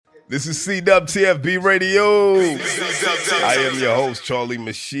This is CWTFB Radio. I am your host, Charlie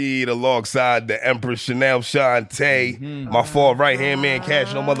Machine, alongside the Empress Chanel Shantae. My far right-hand man,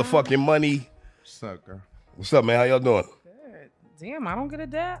 Cash No Motherfucking Money. What's up, girl? What's up, man? How y'all doing? Good. Damn, I don't get a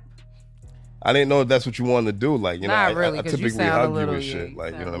dap. I didn't know if that's what you wanted to do. Like, you know, Not really, I 'cause you typically sound hug a little, you and shit. yeah,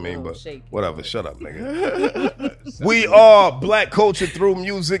 Like, you know what I mean? But shaky. whatever. Shut up, nigga. We are Black Culture Through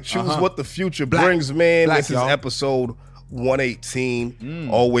Music. Choose what the future brings, man. Black, this is episode 118.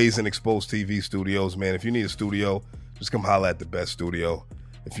 Always in Exposed TV Studios, man. If you need a studio, just come holler at the best studio.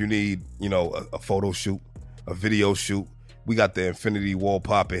 If you need, you know, a photo shoot, a video shoot, we got the Infinity Wall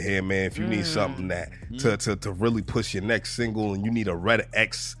Pop in here, man. If you need something that to really push your next single and you need a Red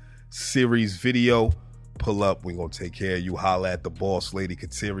X series video, pull up. We're going to take care of you. Holla at the boss lady,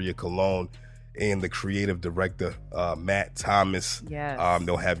 Kateria Cologne, and the creative director, Matt Thomas. Yes.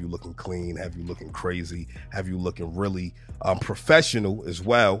 They'll have you looking clean, have you looking crazy, have you looking really professional as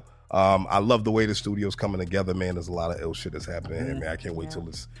well. I love the way the studio's coming together, man. There's a lot of ill shit that's happening here, man. I can't wait till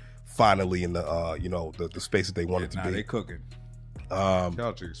it's finally in the, you know, the space that they want it to be. They cooking. Shout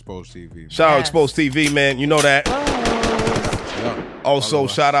out to Exposed TV. Man. Shout out Exposed TV, man. You know that. Also, Hello.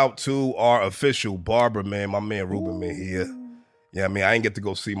 shout out to our official barber, man. My man Ruben, man, here. Yeah, I mean, I ain't get to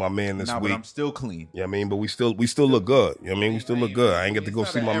go see my man this But week. I'm still clean. Yeah, I mean, but we still look good. You know what I mean? We still look good. I ain't get to go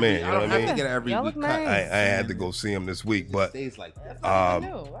see my man. You know what I mean? I get every Y'all week look cut. nice. I ain't had to go see him this week, but Stays like that.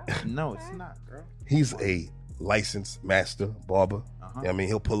 No, No, it's not, girl. he's a licensed master barber. You know I mean,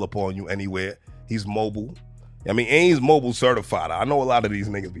 he'll pull up on you anywhere. He's mobile. I mean, and he's mobile certified. I know a lot of these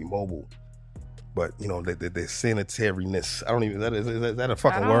niggas be mobile, but you know, their sanitariness. I don't even. Is that a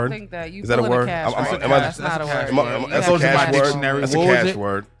fucking word? I don't think that. You Is that a word? That's not a word. That's a cash word. That's a cash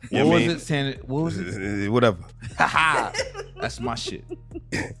word. You know What what I was it? What was it? mean? Whatever. That's my shit.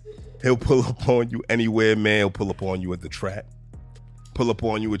 He'll pull up on you anywhere, man. He'll pull up on you at the trap. Pull up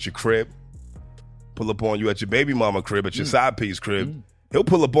on you at your crib. Pull up on you at your baby mama crib, at your side piece crib. He'll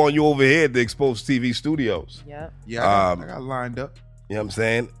pull up on you over here at the Exposed TV Studios. Yep. Yeah, I got lined up. You know what I'm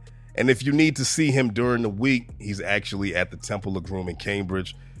saying? And if you need to see him during the week, he's actually at the Temple of Groom in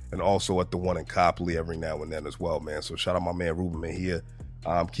Cambridge and also at the one in Copley every now and then as well, man. So shout out my man Ruben, man, here.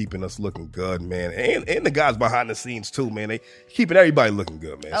 Keeping us looking good, man. And the guys behind the scenes, too, man. They keeping everybody looking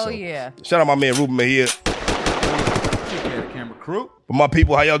good, man. Oh, so, yeah. Shout out my man Ruben, man, here. Take care of the camera crew. But my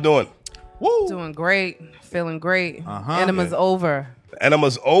people, how y'all doing? Woo. Doing great. Feeling great. Enema's over.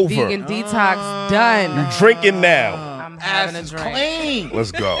 Enema's over. Vegan detox done. You drinking now. I'm having a drink. Clean.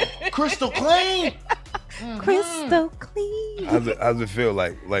 Let's go. Crystal clean. Crystal clean. How's it feel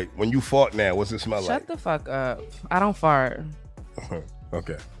like? Like when you fart now, what's it smell Shut the fuck up. I don't fart. like?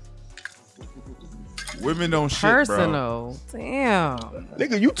 Okay. Women don't shit, Personal. Damn.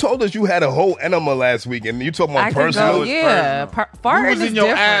 Nigga, you told us you had a whole enema last week and you talking about I could personal. go, yeah. Who Farting was is in your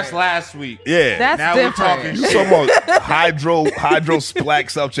different. ass last week? Yeah. That's Now we're different. talking You talking about hydro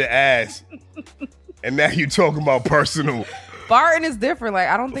splacks out your ass. And now you talking about personal. Farting is different. Like,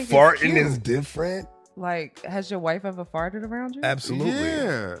 I don't think it's Farting cute. is different? Like, has your wife ever farted around you? Absolutely.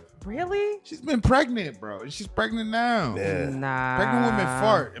 Yeah. Really? She's been pregnant, bro. She's pregnant now. Yeah. Nah. Pregnant women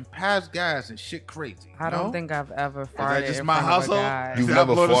fart and pass gas and shit crazy. I don't think I've ever that farted just in my front household? of a guy. You've Is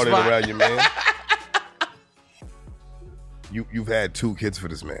never that blow the farted spot? around your man? You've had 2 kids for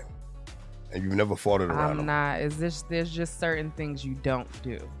this man. And you've never farted around I'm him. not. There's just certain things you don't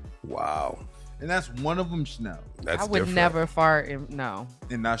do. Wow. And that's one of them, Chanel. That's I would different. never fart no.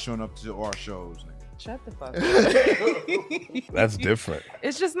 And not showing up to our shows, nigga. Shut the fuck up. That's different.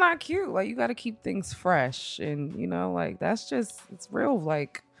 It's just not cute. Like, you got to keep things fresh. And, you know, like, it's real,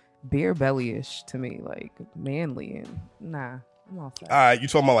 like, beer belly-ish to me. Like, manly. And, nah, I'm off that. All right, you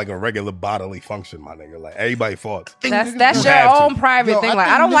talking about like a regular bodily function, my nigga. Like everybody farts. That's You your have to. own private Yo, thing. I Like,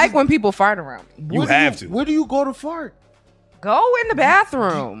 think I don't like niggas- when people fart around me. You have to. Where do you go to fart? Go in the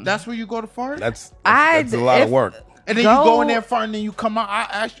bathroom. That's where you go to fart? That's a lot of work. And then you go in there farting and then you come out. I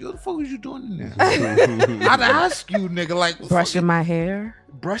ask you, what the fuck was you doing in there? I'd ask you, nigga, like brushing my hair.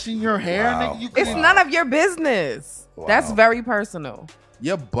 brushing your hair, Wow. nigga. You It's none of your business. Wow. That's very personal.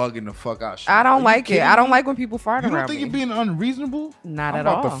 You're bugging the fuck out. I Are don't you like it. kidding I don't me? like when people fart You around don't think me. you're being unreasonable? Not I'm at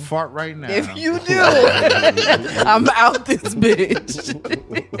about all. to fart right now. If you do, I'm out this bitch.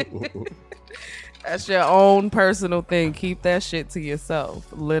 That's your own personal thing. Keep that shit to yourself,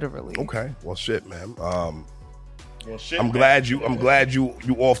 literally. Okay. Well, shit, man. I'm glad you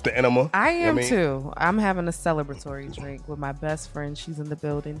off the enema. I You know am what too. I'm having a celebratory drink with my best friend. She's in the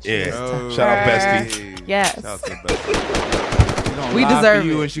building. Yeah. Cheers to Shout out her. Bestie. Yes. Shout out to Bestie. She gonna We lie deserve for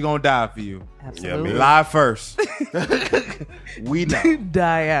you it. and she gonna die for you. Absolutely. Yeah, Lie first. We know.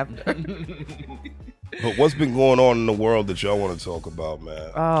 Die after. But what's been going on in the world that y'all want to talk about,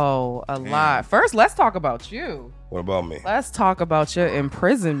 man? Oh, a lot. First, let's talk about you. What about me? Let's talk about your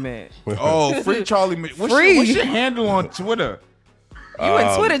imprisonment. Oh, free Charlie. What's your handle on Twitter? You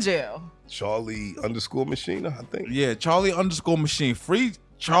in Twitter jail. Charlie_Machine, I think. Yeah, Charlie_Machine. Free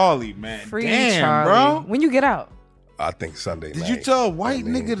Charlie, man. Free Damn, Charlie. bro. When you get out? I think Sunday Did night. you tell a white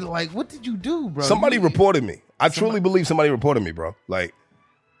nigga, like, what did you do, bro? Somebody reported me. I truly believe somebody reported me, bro. Like,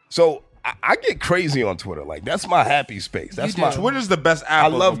 so I get crazy on Twitter. Like, that's my happy space. That's my Twitter's the best app. I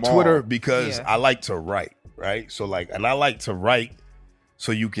love of them Twitter all. because I like to write, right? So like, and I like to write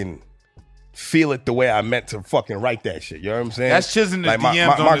so you can feel it the way I meant to fucking write that shit. You know what I'm saying? That's just in the like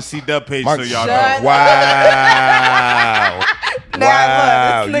DMs on the C-Dub page, so y'all know. Wow.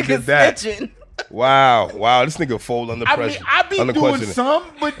 Wow. Look, You did that. snitching. Wow. This nigga fold under pressure. I be Under doing questioning. some,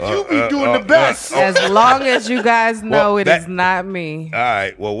 but you be doing the best. As long as you guys know Well, it is not me. All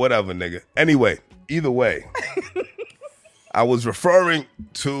right. Well, whatever, nigga. Anyway, either way, I was referring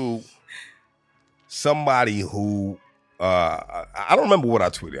to somebody who I don't remember what I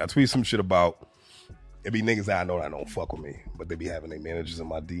tweeted. I tweeted some shit about it be niggas that I know that don't fuck with me, but they be having their managers in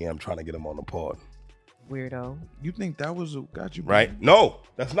my DM trying to get them on the pod. Weirdo. You think that was what got you? Right? No,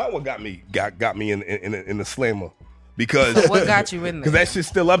 that's not what got me in the slammer. Because What got you in there? Because that shit's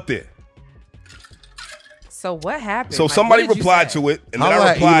still up there. So what happened? So Like, somebody what did you replied say? to it, and then Holla I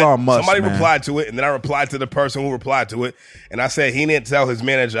at replied. Elon Musk, Somebody man. replied to it, and then I replied to the person who replied to it, and I said he didn't tell his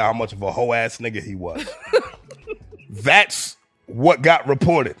manager how much of a hoe ass nigga he was. That's what got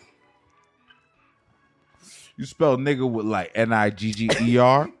reported. You spell nigga with like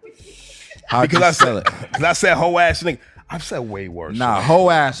Nigger. How Because you I spell said, it? because I said hoe ass nigga. I've said way worse. Nah, hoe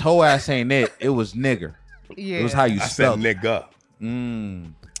ass ain't it. It was nigger. Yeah. It was how you I said spelled it. nigga.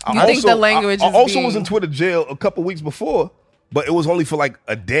 You think the language I is also being... was in Twitter jail a couple weeks before, but it was only for like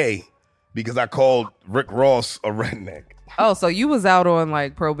a day because I called Rick Ross a redneck. Oh, so you was out on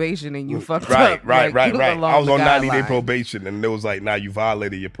like probation and you fucked Right. up. Like, you I along was the on 90-day guideline. probation, and it was like, now you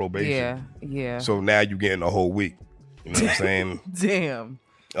violated your probation. Yeah. So now you getting a whole week. You know what I'm saying? Damn.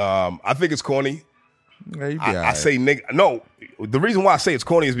 I think it's corny. Yeah, you be I alright. say nigga. No, the reason why I say it's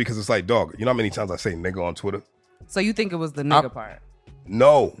corny is because it's like, dog, you know how many times I say nigga on Twitter? So you think it was the nigga part?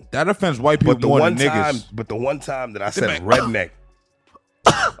 No. that offends white people But the more one than time, niggas. but the one time that I said redneck,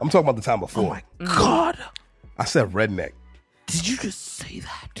 I'm talking about the time before. God, I said redneck. did you just say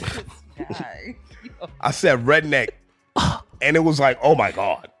that? I said redneck, and it was like, oh my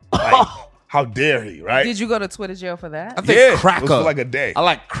god, like, how dare he? Right? Did you go to Twitter jail for that? I think Yeah, cracker. it was for like a day. I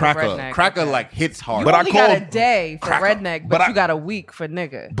like cracker. Redneck, Cracker okay. like hits hard. You But I only got a called- day for Cracker. redneck, but But you got a week for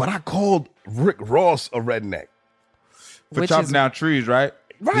nigga. But I called Rick Ross a redneck. for which chopping is- down trees, right?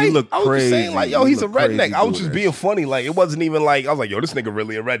 Right? He looked I was crazy. just saying, like, yo, He he's a looked crazy redneck. I was doing just that being shit. funny. Like, it wasn't even like, I was like, yo, this nigga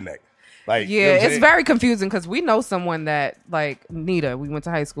really a redneck. Like, you know Yeah, what I'm it's saying? very confusing because we know someone that, like, Nita, we went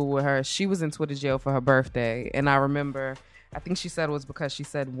to high school with her. She was in Twitter jail for her birthday. And I remember, I think she said it was because she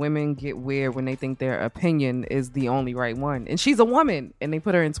said women get weird when they think their opinion is the only right one. And she's a woman. And they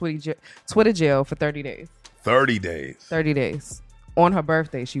put her in Twitter jail for 30 days. 30 days. 30 days. On her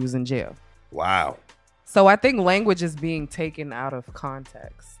birthday, she was in jail. Wow. So I think language is being taken out of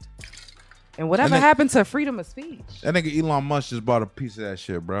context. And whatever And then- happened to freedom of speech? That nigga Elon Musk just bought a piece of that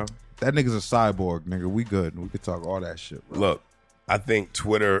shit, bro. That nigga's a cyborg, nigga. We good. We could talk all that shit, bro. Look, I think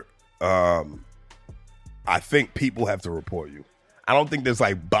Twitter, I think people have to report you. I don't think there's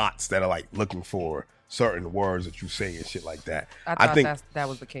like bots that are like looking for certain words that you say and shit like that. I thought think that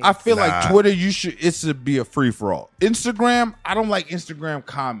was the case. I feel Nah. like Twitter, it should be a free for all. Instagram, I don't like Instagram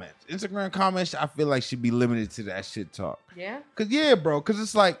comments. Instagram comments, I feel like should be limited to that shit talk. Yeah? Cause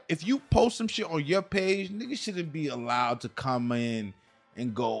it's like if you post some shit on your page, niggas shouldn't be allowed to come in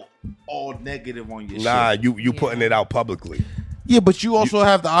and go all negative on your nah, shit. you putting it out publicly. Yeah, but you also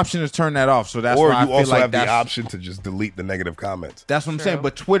have the option to turn that off. So that's Or why I you feel also like have the that's option to just delete the negative comments. That's what I'm True. saying.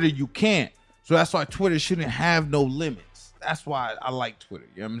 But Twitter, you can't. So that's why Twitter shouldn't have no limits. That's why I like Twitter.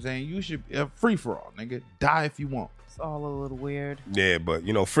 You know what I'm saying? You should free for all, nigga. Die if you want. It's all a little weird. Yeah, but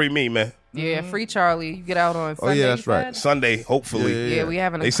you know, free me, man. Yeah, free Charlie. You get out on Sunday. yeah, that's you right. said? Sunday, hopefully. Yeah, we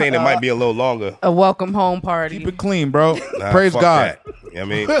having They saying it might be a little longer. a welcome home party. Keep it clean, bro. Nah, Praise fuck God. that. You know what I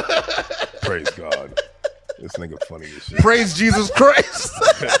mean? Praise God. This nigga funny as shit. Praise Jesus Christ.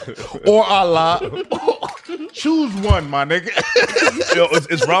 Or Allah. Choose one, my nigga. Yo,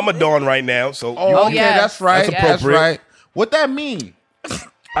 it's Ramadan right now, so Oh, okay, yes. that's right. That's That's, appropriate. right. What that mean?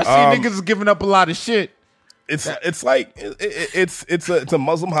 I see niggas is giving up a lot of shit. it's like it's a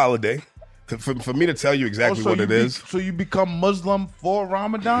Muslim holiday. For me to tell you exactly what it is, So you become Muslim for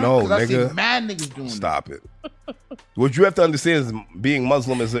Ramadan? No, 'Cause I nigga. see mad niggas doing stop it. What you have to understand is being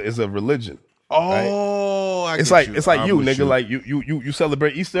Muslim is a religion. Oh, right? It's like you, nigga. Like you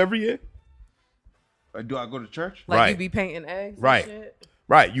celebrate Easter every year. Do I go to church? Like Right. you be painting eggs, Right. And shit?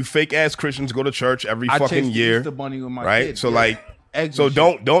 Right, you fake ass Christians go to church every I fucking chase the year. Easter bunny with my right? kids, So yeah. like, Eggs so and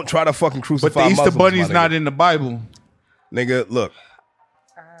shit. don't try to fucking crucify. But the Easter Muslims, bunny's my not nigga. in the Bible. Nigga, look.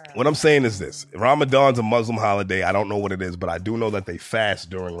 What I'm saying is this: Ramadan's a Muslim holiday. I don't know what it is, but I do know that they fast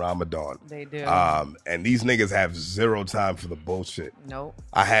during Ramadan. They do. And these niggas have zero time for the bullshit. Nope.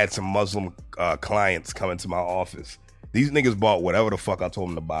 I had some Muslim clients come into my office. These niggas bought whatever the fuck I told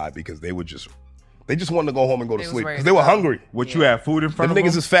them to buy because they just wanted to go home and go to They was sleep ready because to they were go. hungry. What you have food in front Them of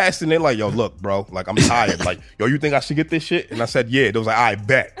niggas them? is fasting. They're like, yo, look, bro, like I'm tired. Like, yo, you think I should get this shit? And I said, yeah. They was like, I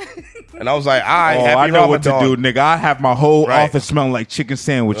bet. And I was like, all right, Oh, happy I know what to Ramadan. do, nigga. I have my whole Right. office smelling like chicken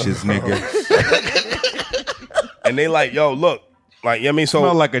sandwiches, nigga. And they like, yo, look, like, you know what I mean? So,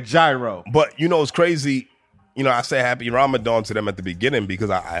 Smell like a gyro. but you know, it's crazy. You know, I say happy Ramadan to them at the beginning because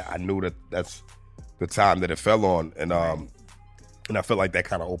I knew that that's the time that it fell on, and I felt like that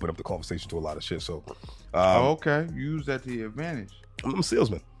kind of opened up the conversation to a lot of shit. So, Okay, use that to your advantage. I'm a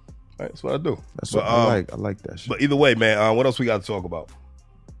salesman. Right? That's what I do. That's But, what I like. I like that shit. But either way, man, what else we got to talk about?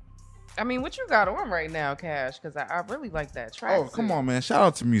 I mean, what you got on right now, Cash? Because I really like that track. Oh, come on, man. Shout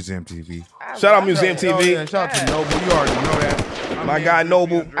out to Museum TV. Shout out Museum TV. Oh, yeah, shout out to Noble. You already know that. My guy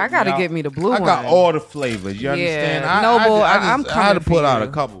Noble. I gotta get me the blue I one. got all the flavors. You Yeah, understand? Noble, I I'm had to coming put for out you.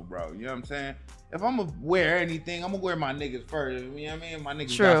 a couple, bro. You know what I'm saying? If I'm gonna wear anything, I'm gonna wear my niggas first. You know what I mean? My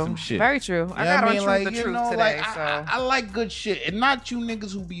niggas got True. some shit. Very true. You I know got what on mean? Truth the you Truth know, today. like, So I like good shit, and not you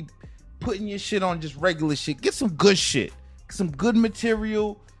niggas who be putting your shit on just regular shit. Get some good shit. Get some good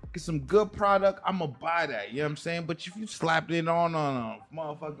material. Get some good product. I'ma buy that. You know what I'm saying? But if you slapped it on a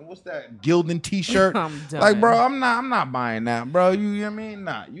motherfucking what's that Gildan t-shirt, I'm done. like, bro, I'm not buying that, bro. You know what I mean?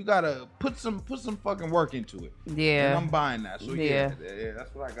 Nah, you gotta put some fucking work into it. yeah. And I'm buying that. So yeah, Yeah.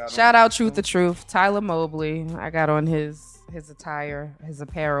 that's what I got. Shout on. out Truth the Truth. Tyler Mobley. I got on his attire, his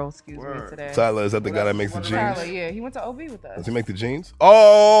apparel, excuse me, Word. today. Tyler, is that the guy that makes the jeans? Tyler, yeah, he went to OB with us. Does he make the jeans?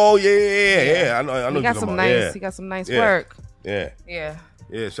 Oh yeah. I know. He got some nice. He got some nice work. Yeah. Yeah.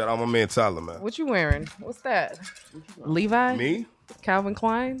 Shout out my man Tyler, man. What you wearing? What's that? Levi? Me? Calvin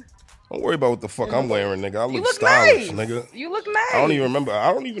Klein? Don't worry about what the fuck I'm wearing, nigga. I You look look stylish, nice. nigga. You look nice. I don't even remember.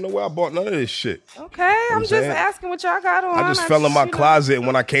 I don't even know where I bought none of this shit. Okay, I'm just saying? asking what y'all got on. I just fell in my you know. closet, and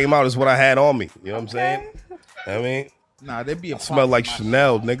when I came out, is what I had on me. You know what I'm saying? Okay. I mean, Nah, they be a smell like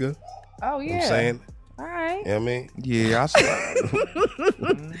Chanel, nigga. Oh You yeah. know what I'm saying? All right. You know what I mean? Yeah, I saw.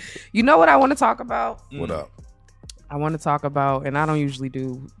 You know what I want to talk about? What up? I want to talk about, and I don't usually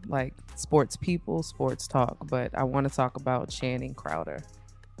do like sports talk, but I want to talk about Channing Crowder.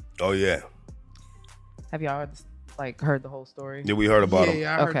 Oh yeah. Have y'all like heard the whole story? Yeah, we heard about him.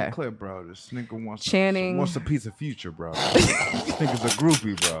 Yeah, I heard Okay. the clip, bro. This nigga Channing- wants a piece of future, bro. This nigga's a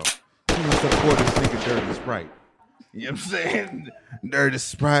groupie, bro. He wants to support this nigga Dirty Sprite. You know what I'm saying? Dirty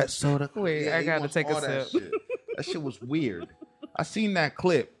Sprite soda. Wait, I he gotta wants take a all that sip. shit. That shit was weird. I seen that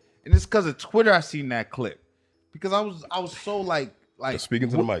clip, and it's because of Twitter. I seen that clip because I was so like Speaking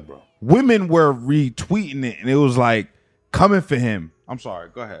to the mic, bro. women were retweeting it, and it was like coming for him. I'm sorry.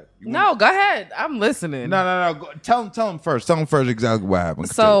 Go ahead. No, go ahead. I'm listening. No. Go, tell him first. Tell him first exactly what happened.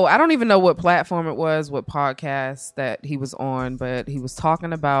 So I don't even know what platform it was, what podcast that he was on, but he was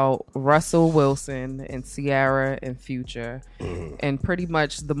talking about Russell Wilson and Ciara and Future, and pretty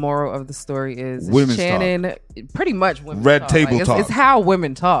much the moral of the story is Women's Shannon. Pretty much women Red talk. table Like, talk. It's how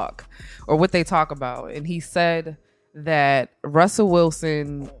women talk, or what they talk about. And he said that Russell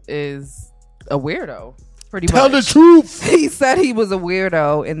Wilson is a weirdo. Pretty Tell much. the truth. He said he was a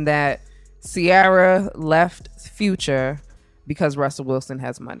weirdo and that Ciara left Future because Russell Wilson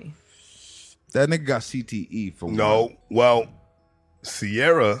has money. That nigga got CTE for one. No, well,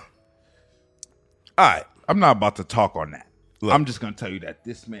 Sierra. All right. I'm not about to talk on that. Look. I'm just gonna tell you that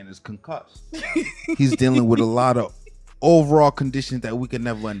this man is concussed. He's dealing with a lot of overall conditions that we can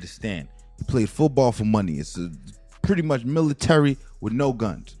never understand. He played football for money. It's pretty much military with no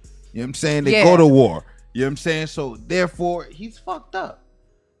guns. You know what I'm saying? They Yeah. go to war. You know what I'm saying? So therefore, he's fucked up.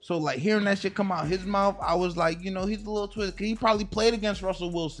 So like hearing that shit come out his mouth, I was like, you know, he's a little twisted. He probably played against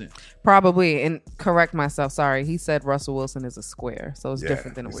Russell Wilson. Probably, and correct myself, sorry. He said Russell Wilson is a square, so it's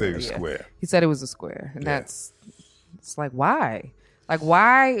different than a he said he weirdo. was Yeah. square. He said it was a square, and Yeah. it's like, why? Like,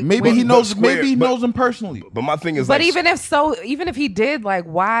 why? Maybe when- he knows. square, Maybe he but- knows him personally. But my thing is, But like, even if he did, like,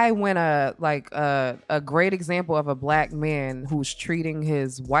 why when a great example of a black man who's treating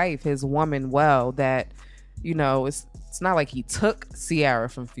his wife, his woman well, that, you know, it's not like he took Ciara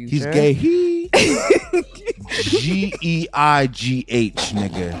from Future. He's gay. He GEIGH,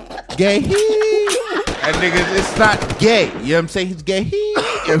 nigga. Gay. He. And nigga, it's not gay. You know what I'm saying? He's gay. He. You know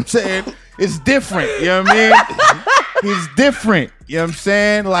what I'm saying? It's different. You know what I mean? He's different. You know what I'm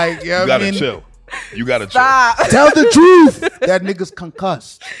saying? Like, you know You what I gotta mean? chill. You gotta Stop. Tell the truth. That nigga's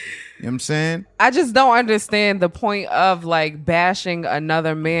concussed. You know what I'm saying? I just don't understand the point of like bashing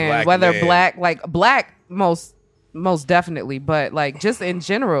another man, Black whether man. black most definitely, but like just in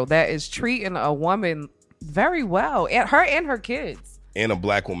general, that is treating a woman very well, and her kids. And a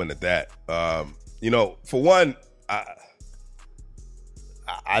black woman at that. You know, for one,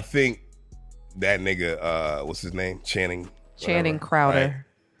 I think that nigga, what's his name? Channing Crowder. Right?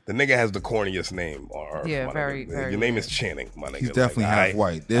 The nigga has the corniest name on earth. Yeah, my very, nigga. very Your name good. is Channing, my nigga. He's definitely Like, half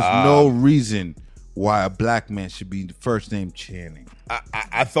white. There's no reason why a black man should be the first name Channing.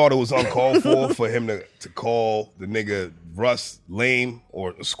 I thought it was uncalled for him to call the nigga Russ lame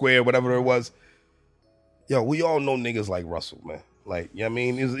or square, whatever it was. Yo, we all know niggas like Russell, man. Like, you know what I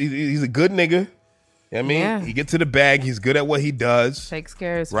mean? He's a good nigga. You know what I mean? Yeah. He gets to the bag. He's good at what he does. Takes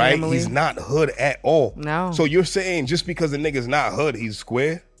care of his Right? family. He's not hood at all. No. So you're saying just because the nigga's not hood, he's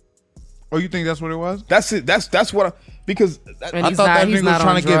square? Oh, you think that's what it was? That's it. That's what because And I he's thought not- that he's nigga was not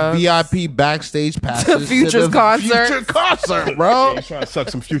trying on to get drugs. VIP backstage passes Future's the concert. Future concert, bro. he's trying to suck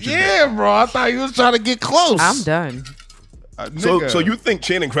some future. Yeah, bro. I thought he was trying to get close. I'm done. So you think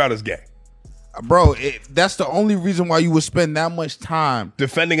Channing Crowder's gay? bro, that's the only reason why you would spend that much time.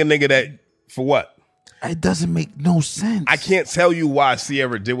 Defending a nigga that for what? It doesn't make no sense. I can't tell you why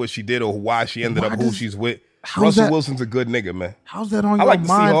Sierra did what she did or why she ended Why up who does- she's with. how's Russell that- Wilson's a good nigga, man. How's that on I your like the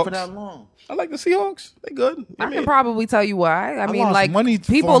mind Seahawks. for that long? I like the Seahawks. They good. I can probably tell you why. I mean, lost like money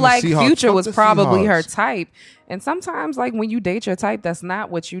people on the like Seahawks. Future Fuck was the probably her Seahawks. type, and sometimes like when you date your type, that's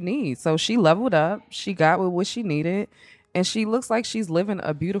not what you need. So she leveled up. She got with what she needed, and she looks like she's living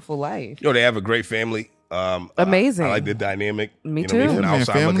a beautiful life. Yo, they have a great family. Amazing. I like the dynamic. Me You know what I mean? too. From the Man,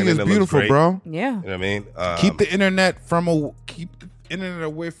 outside family looking is in, it looks beautiful, great. bro. Yeah. You know what I mean? Keep the internet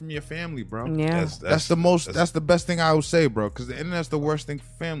away from your family, bro. Yeah. That's the best thing I would say, bro. Because the internet's the worst thing for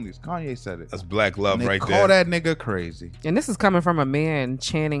families. Kanye said it. That's black love And they right call there. that nigga crazy. And this is coming from a man,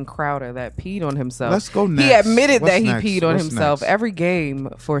 Channing Crowder, that peed on himself. Let's go He next. admitted What's that next? he peed on What's himself next? every game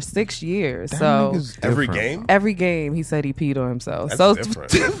for 6 years. That So nigga's Every different. game? every game he said he peed on himself. That's So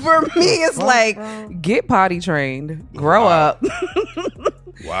different. for me, it's like get potty trained, grow Wow. up,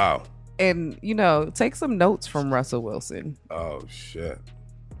 Wow. and take some notes from Russell Wilson. Oh shit.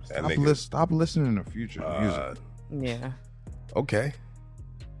 That nigga. Stop listening to future music. Yeah. Okay.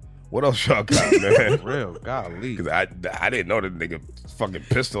 What else y'all got, man? Real, golly. Because I didn't know that nigga fucking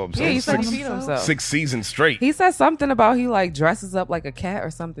pissed on himself. Yeah, he said he six, peed on himself. 6 seasons straight. He said something about he like dresses up like a cat or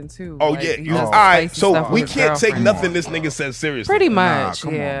something too. Oh Like, yeah. he You, does all right. spicy So stuff with we his can't take girlfriend. nothing this nigga says seriously. Pretty much, come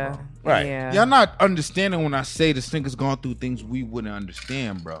on, yeah. bro. Right. Yeah. Y'all not understanding when I say this nigga's going through things we wouldn't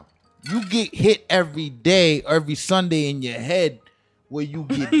understand, bro. You get hit every day, every Sunday in your head where you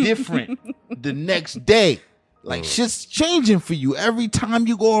get different the next day. Like shit's changing for you every time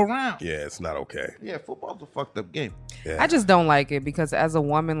you go around. Yeah, it's not okay. Yeah, football's a fucked up game. Yeah. I just don't like it because as a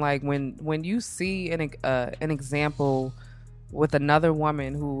woman, like when you see an example with another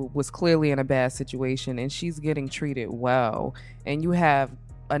woman who was clearly in a bad situation and she's getting treated well, and you have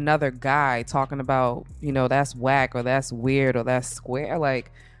another guy talking about that's whack or that's weird or that's square,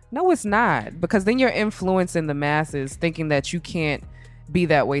 like no, it's not, because then you're influencing the masses thinking that you can't be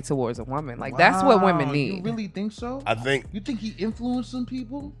that way towards a woman. Like that's what women Wow, need. You really think so? I think You think he influenced some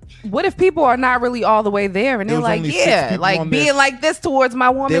people? What if people are not really all the way there and There they're was like, only 6 yeah, people like on being their- like this towards my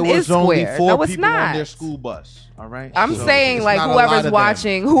woman There is was only square. 4 No, it's people on not. their school bus. All right. I'm So saying it's like not a lot whoever's of them.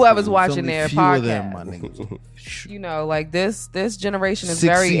 watching It's watching only their few of them, podcast. my niggas. Like this generation is 6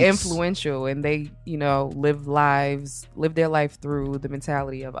 very seats. influential, and they live their life through the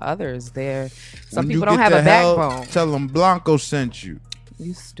mentality of others. Some When you people don't get have a to hell, backbone. Tell them Blanco sent you.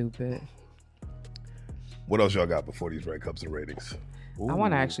 You stupid. what else y'all got before these red cups and ratings? I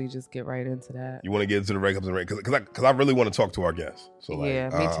want to actually just get right into that. You want to get into the red cups and ratings? Because I really want to talk to our guests. So like, Yeah,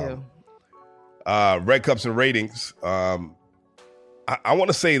 me too. Red cups and ratings. I want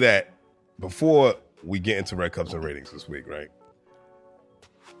to say that before we get into red cups and ratings this week, right?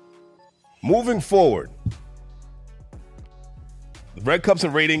 Moving forward, the red cups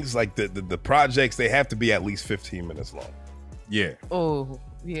and ratings, like the projects, they have to be at least 15 minutes long. Yeah. Oh,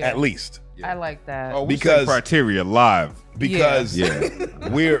 yeah. At least. I like that. Oh, Because- criteria live. Because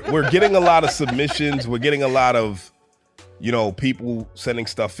we're getting a lot of submissions. We're getting a lot of, people sending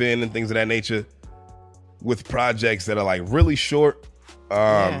stuff in and things of that nature with projects that are like really short.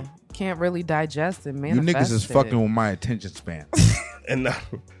 Can't really digest it, man. You niggas is fucking with my attention span. And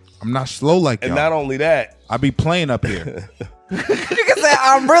I'm not slow like And y'all. not only that, I be playing up here. Nigga said,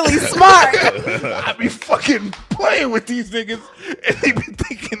 I'm really smart. I be fucking playing with these niggas, and they be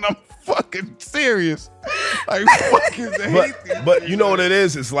thinking I'm fucking serious. Like, fucking hate these but you know what it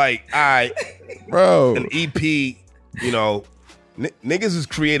is? It's like, all right, bro. an EP, you know, niggas is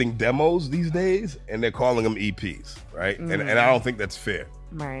creating demos these days, and they're calling them EPs, right? And I don't think that's fair.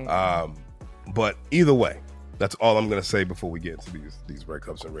 Right. But either way, that's all I'm gonna say before we get into these Red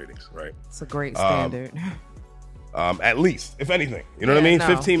Cups and ratings, right? It's a great standard. At least, if anything, you know what I mean? no,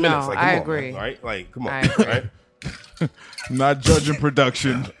 15 minutes, like, come I on, agree. man, right? Like, come on, I agree. right? Not judging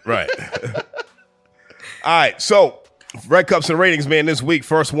production. Right. All right, so Red Cups and ratings, man. This week,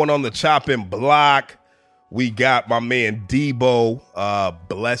 first one on the chopping block, we got my man Debo,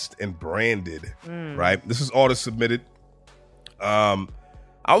 Blessed and Branded. Right, this is artist submitted.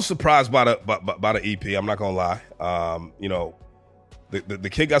 I was surprised by the EP. I'm not gonna lie. You know, the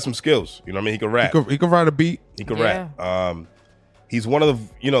kid got some skills. You know what I mean? He can rap. He can ride a beat. He can rap. He's one of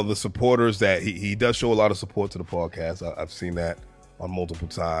the the supporters that he does show a lot of support to the podcast. I've seen that on multiple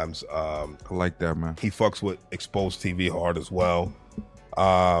times. I like that, man. He fucks with Exposed TV hard as well.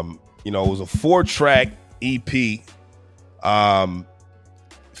 You know, it was a 4-track EP.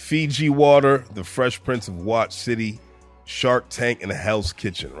 Fiji Water, The Fresh Prince of Watch City, Shark Tank, and Hell's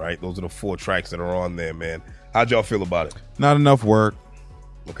Kitchen, right? Those are the 4 tracks that are on there, man. How'd y'all feel about it? Not enough work.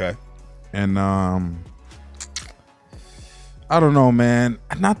 Okay. And I don't know, man.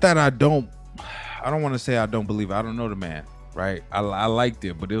 Not that I don't want to say I don't believe it. I don't know the man, right? I liked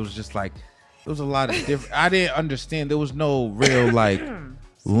it, but it was just like, there was a lot of different. I didn't understand. There was no real like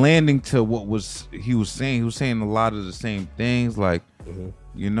landing to what he was saying. He was saying a lot of the same things, like,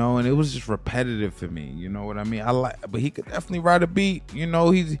 you know, and it was just repetitive for me. You know what I mean? But he could definitely ride a beat. You know,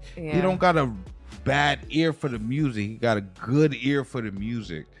 he don't got a bad ear for the music. He got a good ear for the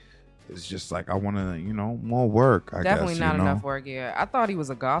music. It's just like, I want to, you know, more work. Definitely guess, not you know? enough work. Yeah, I thought he was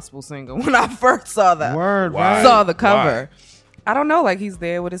a gospel singer when I first saw that. Why? Saw the cover. Why? I don't know, like he's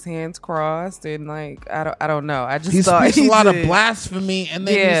there with his hands crossed and like I don't know. I just He thought speaks a lot of blasphemy, and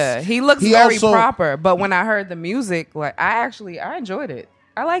then he looks very also, proper. But when I heard the music, like I enjoyed it.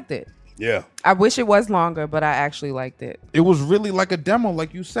 I liked it. Yeah. I wish it was longer, but I actually liked it. It was really like a demo,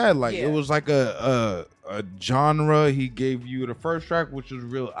 like you said. Like Yeah. it was like a genre. He gave you the first track, which was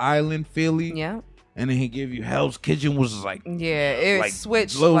real island Philly. Yeah. And then he gave you Hell's Kitchen, was like, Yeah, it like,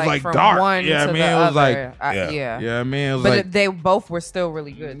 switched it was like like from dark. one Yeah, I to mean, the it was like- other. Yeah. yeah, I mean, it was But like, they both were still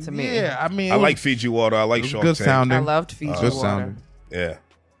really good to me. yeah, I mean, I like Fiji Water. I like it was Shark good Tank. sounding. I loved Fiji Good Water. sounding. Yeah.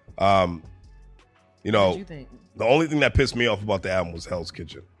 You What know, did you think? the only thing that pissed me off about the album was Hell's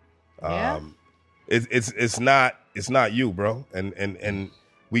Kitchen. Yeah? It's not you, bro. And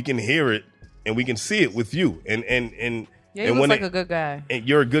we can hear it and we can see it with you. And Yeah, he and looks when like a good guy. and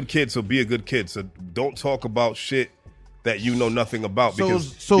you're a good kid, so be a good kid. So don't talk about shit that you know nothing about, So because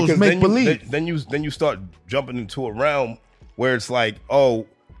it's because make-believe. then you start jumping into a realm where it's like, oh,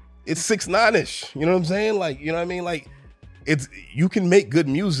 it's 6ix9ine-ish. You know what I'm saying? Like, you know what I mean? Like, it's, you can make good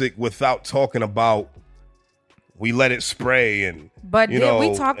music without talking about we let it spray and But you did know,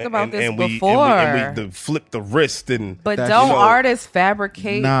 we talked about this before. And we flip the wrist and But That's- don't you know- artists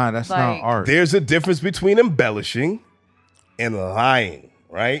fabricate? Nah, that's not like, art. there's a difference between embellishing and lying,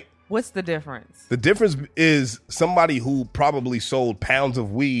 right? What's the difference? The difference is somebody who probably sold pounds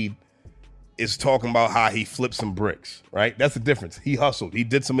of weed is talking about how he flipped some bricks, right? That's the difference. He hustled. He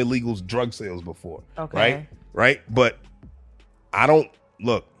did some illegal drug sales before, Okay. right? But I don't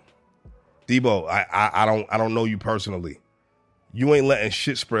look, Debo. I don't know you personally. You ain't letting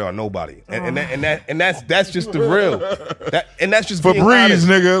shit spray on nobody, and that's just the real. That's just being honest.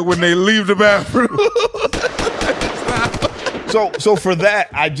 nigga, when they leave the bathroom. So for that,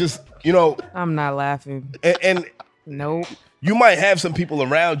 I just, you know, I'm not laughing. and Nope. you might have some people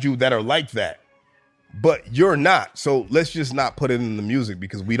around you that are like that, but you're not. So let's just not put it in the music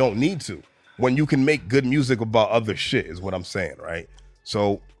because we don't need to. When you can make good music about other shit is what I'm saying, right?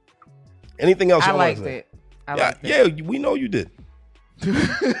 So anything else? I y'all wanna liked say? it. I liked it. Yeah, we know you did.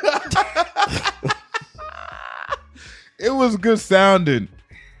 It was good sounding.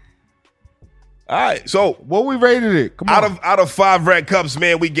 All right, so What we rated it? Come on. out of 5 Red Cups,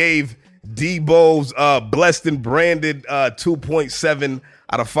 man, we gave Debo's Blessed and Branded 2.7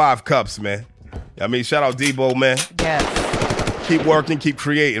 out of 5 cups, man. I mean, shout out Debo, man. Yes. Keep working, keep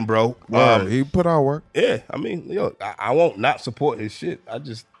creating, bro. He put out work. Yeah, I mean, yo, I won't not support his shit.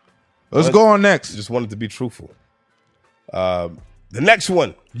 Let's go on next. Just wanted to be truthful. The next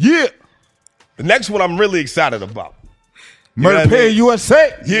one, Yeah. I'm really excited about. You know Murder what I Pay mean?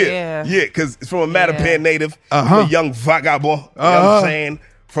 USA. Yeah, because it's from a Mattapan Yeah. native, Uh-huh. a young vagabond. You know what I'm saying?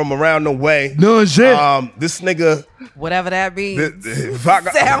 from around the way. No shit. This nigga, Whatever that means.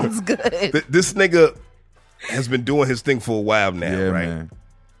 sounds good. This nigga has been doing his thing for a while now, right? Man.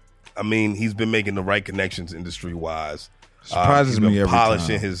 I mean, he's been making the right connections industry wise. Surprises he's been me every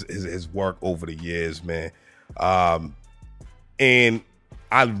polishing time. his work over the years, man. And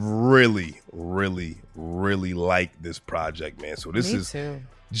I really, really, really like this project, man. So this Me is too.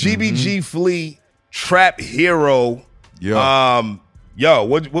 GBG Flea Trap Hero. Yo. Yo,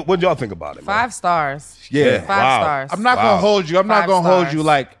 what y'all think about it, man? 5 stars. Yeah. 5 Wow. stars. I'm not Wow. gonna hold you. I'm not 5 gonna hold stars. you.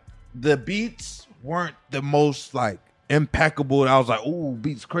 Like the beats weren't the most like impeccable. I was like, ooh,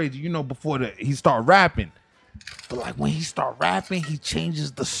 beats crazy. You know, before he start rapping. But like when he start rapping, he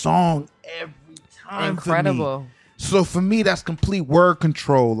changes the song every time. Incredible. For me. So for me, that's complete word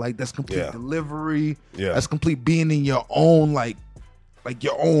control. Like that's complete Yeah. delivery. Yeah. That's complete being in your own like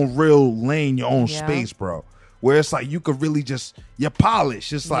your own real lane, your own Yeah. space, bro. Where it's like you could really just you're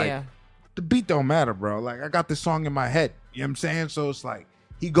polished. It's like Yeah. the beat don't matter, bro. Like I got this song in my head. You know what I'm saying? So it's like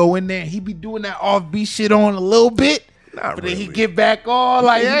he go in there, he be doing that offbeat shit on a little bit. Not But then he really. get back on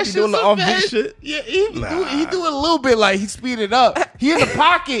like He that be shit. doing the offbeat shit? Yeah, he Nah. do it a little bit like he speed it up. He in the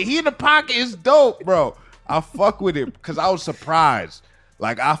pocket. He in the pocket. It's dope, bro. I fuck with it because I was surprised.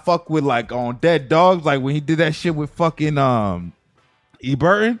 Like I fuck with like on Dead Dogs, like when he did that shit with fucking E.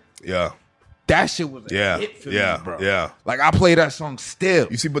 Burton. Yeah. That shit was a Yeah. hit for Yeah. me, bro. Yeah. Like I play that song still.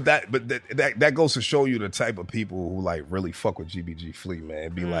 You see, but that goes to show you the type of people who like really fuck with GBG Flea, man.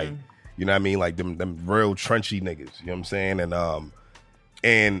 It'd be like, you know what I mean? Like them real trenchy niggas. You know what I'm saying? And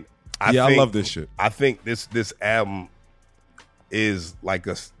I I think, love this shit. I think this album is like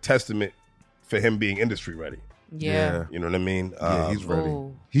a testament for him being industry ready. Yeah. You know what I mean? Yeah, he's ready.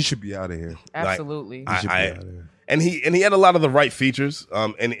 Ooh. He should be out of here. Absolutely. And he had a lot of the right features.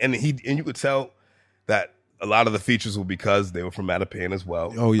 And you could tell that a lot of the features were because they were from Mattapan as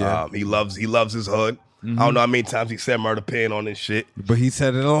well. Oh, yeah. He loves his hood. I don't know how many times he said Murder Pen on this shit. But he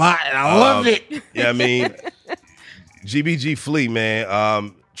said it a lot, and I loved it. Yeah, I mean, GBG Flea,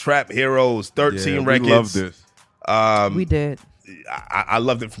 man. Trap Heroes, 13 records. We love this. We did. I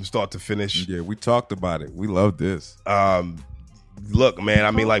loved it from start to finish. Yeah, we talked about it. We love this. Look, man,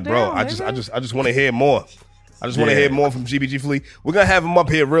 I mean, like, bro, down, I just want to hear more. I just want to hear more from GBG Flea. We're gonna have him up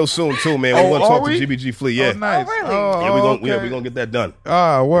here real soon too, man. We're gonna talk to GBG Flea. Yeah, Oh, nice. Oh, really? yeah, we're gonna get that done.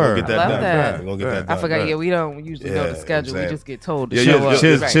 Ah, We're word. gonna get that I love done. that. We're gonna get that done. I forgot. Yeah, we don't usually know Yeah, the schedule. We I'm just get told to Yeah, show yeah, up.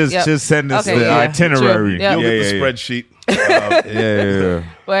 just- Right. Yep. send us Okay, the yeah. itinerary. True. Yep. You'll get the yeah. spreadsheet. Yeah.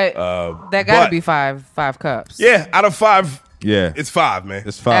 But that got but- to be five cups. Yeah, out of 5, Yeah. it's 5, man.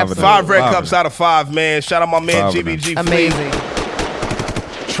 It's 5 of them. Absolutely. 5 red cups out of 5, man. Shout out my man 5 of them. GBG Flea. Amazing.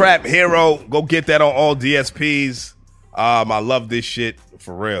 Trap Hero. Go get that on all DSPs. I love this shit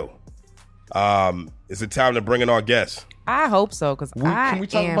for real. Is it time to bring in our guest? I hope so, because Can we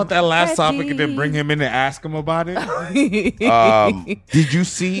talk about that last topic and then bring him in and ask him about it? Did you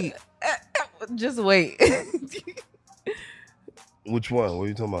see? Just wait. Which one? What are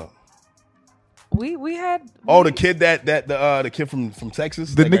you talking about? we had. Oh, the kid the kid from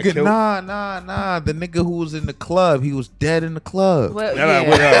Texas. The that got nigga, killed? nah. The nigga who was in the club, he was dead in the club. Well, No,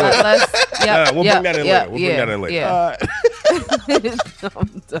 no, yeah. Let's, we'll bring that in later. We'll bring that in later. Yeah.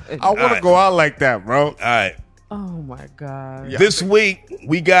 I'm done. I want to Alright. go out like that, bro. All right. Oh my god. This week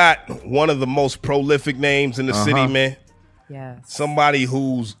we got one of the most prolific names in the city, man. Yes. Somebody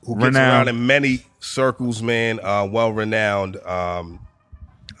who gets Renowned. around in many circles, man. Well renowned. I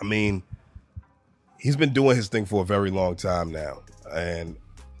mean, he's been doing his thing for a very long time now, and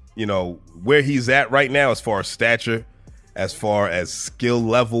you know where he's at right now, as far as stature, as far as skill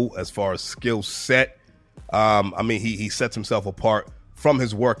level, as far as skill set. I mean, he sets himself apart from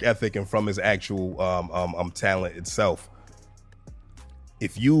his work ethic and from his actual talent itself.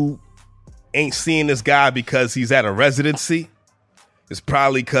 If you ain't seeing this guy because he's at a residency, it's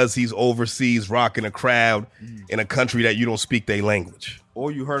probably because he's overseas rocking a crowd in a country that you don't speak their language.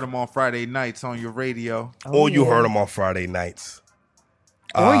 Or you heard him on Friday nights on your radio. Or you yeah. heard him on Friday nights.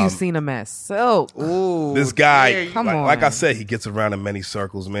 Or you seen him at Silk. Ooh, This guy, yeah, Come on. like I said, he gets around in many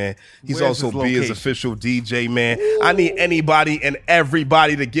circles, man. He's Where's also his be his location? official DJ, man. I need anybody and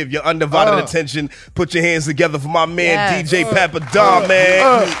everybody to give your undivided attention. Put your hands together for my man, Yes. DJ Papadon, man.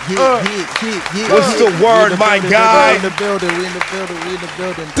 What's the word, my guy? We in the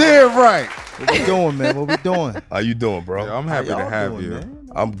building. Damn right. What we doing, man? What we doing? How you doing, bro? I'm happy How to y'all have doing, you. man?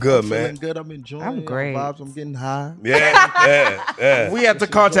 I'm good, I'm man. feeling good. I'm enjoying. I'm great. Vibes. I'm getting high. Yeah. We have to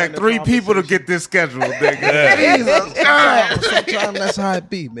contact 3 people to get this scheduled, nigga. Yeah. Jesus Christ. Sometimes that's how it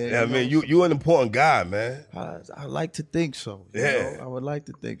be, man. Yeah, man, you an important guy, man. I like to think so. You Yeah. know? I would like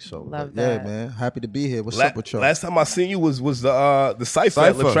to think so. Love But yeah, that. man. Happy to be here. What's up with y'all? Last time I seen you was the Cypher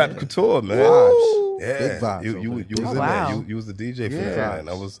at La Trappe Couture, man. Vibes. Yeah, Big vibes You over was there. in Wow. there. You was the DJ for Yeah. that, man.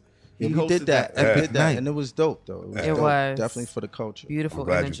 That was. Yeah, He we hosted did that. that We epic did that, night. and it was dope, though. It dope. was. Definitely for the culture. Beautiful I'm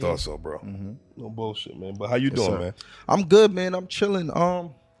glad energy. you thought so, bro. No bullshit, man. But how you Yes, doing, sir. man? I'm good, man. I'm chilling.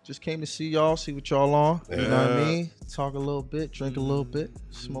 Just came to see y'all, see what y'all on. You know what I Yeah. mean? Talk a little bit, drink a little bit,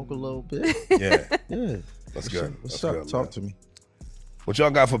 smoke a little bit. Yeah, Yeah. that's good. What's That's up? good, Talk man. to me. What y'all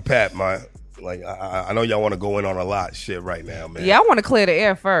got for Pat, man? Like I know y'all want to go in on a lot of shit right now, man. Yeah, I want to clear the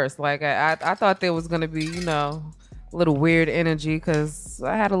air first. Like I thought there was gonna be, a little weird energy because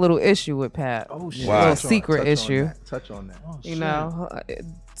I had a little issue with Pat. Oh, shit. Wow. A little Touch secret issue. Touch on that.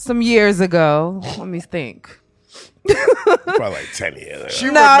 Some years ago. Let me think. Probably like 10 years.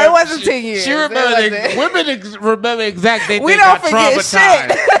 ago. No, it wasn't 10 years. She It remember wasn't. women remember exactly. We they don't got forget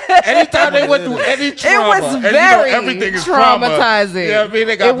traumatized. Anytime they went through any trauma, was and very everything is trauma. traumatizing. You know what I mean?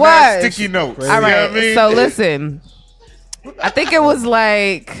 They got It mad was. sticky notes. All You know right. what I mean? So listen, I think it was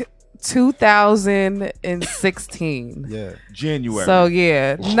like 2016. Yeah. January. So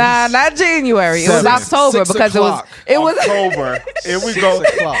yeah, not January. It was Seven. October 6 because o'clock. it was October. Here we go.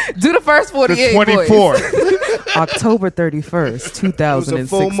 6 o'clock. do the first 48 The 24th. boys. October 31st,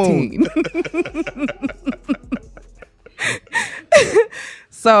 2016.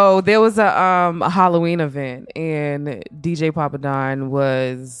 So there was a Halloween event and DJ Papadon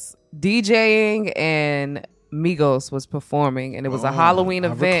was DJing and Migos was performing, and it was a Halloween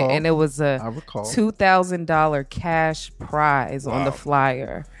I event, recall. and it was I a recall. $2,000 cash prize on the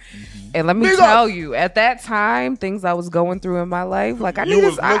flyer. And let me Migos. tell you, at that time, things I was going through in my life, like I You needed,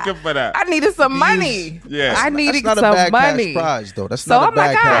 was looking for that. I needed some money. Yeah. I needed That's not some a bad money. cash prize, though. That's So not I'm a bad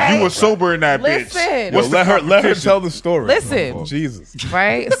like, cash alright. You were sober in that bitch. Listen. Yo, let her competition? tell the story. Listen. Oh, Jesus.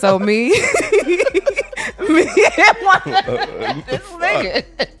 Right? So me and this nigga.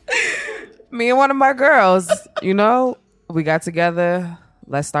 Me and one of my girls, we got together.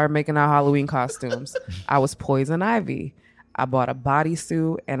 Let's start making our Halloween costumes. I was Poison Ivy. I bought a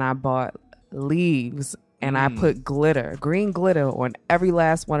bodysuit and I bought leaves and I put green glitter on every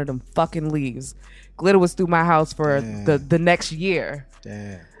last one of them fucking leaves. Glitter was through my house for the next year.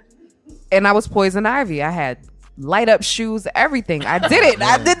 Damn. And I was Poison Ivy. I had light up shoes, everything. I did it.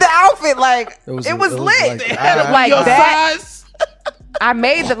 I did the outfit like it was lit. Like Your that. size? I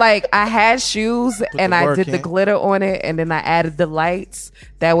made I had shoes and the I work did the in. glitter on it and then I added the lights.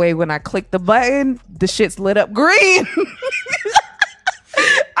 That way when I clicked the button, the shit's lit up green.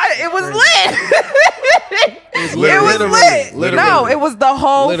 It was lit. It was lit. No, it was the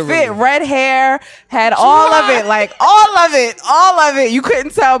whole Literally. fit. Red hair, had all of it, all of it. You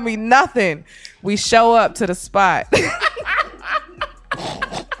couldn't tell me nothing. We show up to the spot.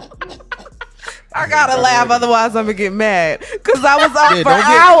 I gotta laugh, otherwise I'm gonna get mad. Cause I was up for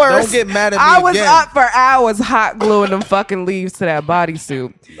hours. Don't get mad at me I was again. up for hours hot gluing them fucking leaves to that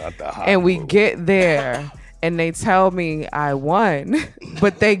bodysuit. Not the hot And we glue. get there and they tell me I won,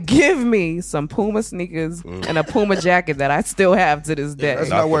 but they give me some Puma sneakers and a Puma jacket that I still have to this day. That's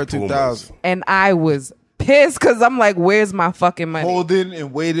Not not the worth Pumas. 2,000. And I was pissed because I'm like, where's my fucking money? Holding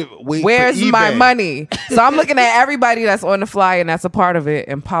and wait Where's for my eBay. money? So I'm looking at everybody that's on the flyer and that's a part of it.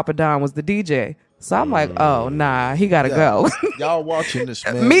 And Papadon was the DJ. So I'm like, oh, nah, he got to go. Y'all watching this,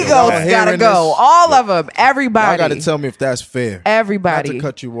 man. Migos Y'all got to hearing go. this? All of them. Everybody. Y'all got to tell me if that's fair. Not Everybody. to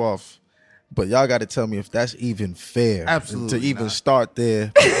cut you off, but y'all got to tell me if that's even fair. Absolutely To even not. start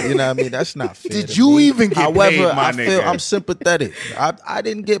there. You know what I mean? That's not fair. Did to you me. even get However, paid, my I feel nigga? I'm sympathetic. I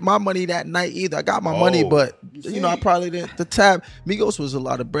didn't get my money that night either. I got my money, Oh. but I probably didn't. The tab Migos was a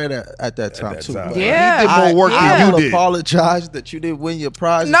lot of bread at that time that too. time. but Yeah. He did more work yeah. than I you will did. apologize that you didn't win your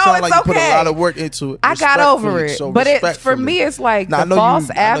prize. No, it sounded it's like you put okay. a lot of work into it. I got over Respectfully, it. so But for respectfully. me, it's like Now, I the know false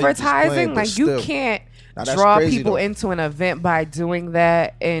you- I know you just advertising. playing, but Like you still. can't Now, that's draw crazy, people though. into an event by doing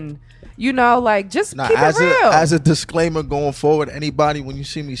that. And, just Now, keep it real. as a disclaimer going forward, anybody when you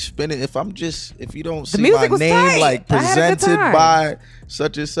see me spinning, if you don't see music my was name tight. like I had a good presented time. by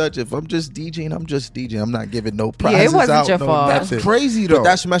such and such, if I'm just DJing, I'm just DJing. I'm not giving no Yeah, it prizes wasn't out. your no fault. nothing. That's crazy though. But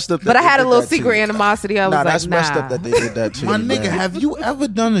that's messed up. But I had a little that to secret you. animosity. I was like, that's messed up nah. that they did that to my you, nigga. man. Have you ever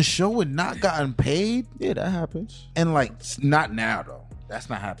done a show and not gotten paid? Yeah, that happens. And not now though. That's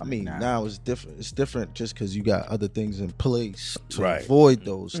not I happening. mean, now it's different. It's different just because you got other things in place to Right. avoid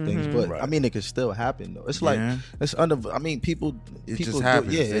those things. But Right. I mean, it can still happen though. It's like it's under. I mean, people just do-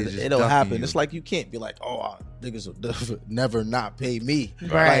 happens. Yeah, They just it'll ducking happen. you. It's like you can't be like, oh, niggas will never not pay me.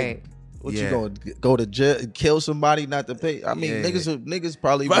 Right. Like, what Yeah. you going to go to jail, kill somebody not to pay? I mean, Yeah. niggas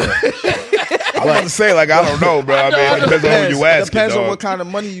probably. will. I'm about to say, like, I don't know, bro. I mean, it depends on who you ask. Depends on dog. what kind of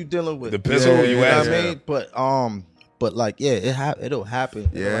money you dealing with. Depends on who you know ask. what I mean? But like, yeah, it'll happen.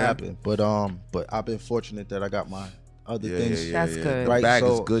 It'll Yeah. happen. But I've been fortunate that I got my other things. That's good. Right, Bag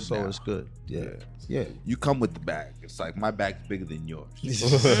so, is good So now. it's good. Yeah. You come with the bag. It's like my bag's bigger than yours. You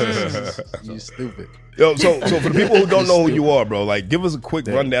stupid. Yo, so for the people who don't know who you are, bro, like, give us a quick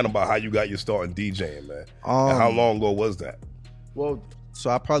rundown about how you got your start in DJing, man. And how long ago was that? Well, so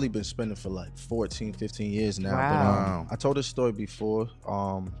I've probably been spending for like 14, 15 years now. Wow. But I told this story before.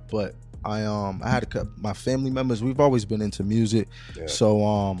 But I had my family members. We've always been into music,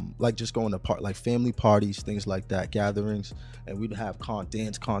 so like just going to like family parties, things like that, gatherings, and we'd have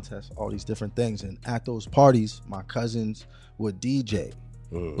dance contests, all these different things. And at those parties, my cousins would DJ,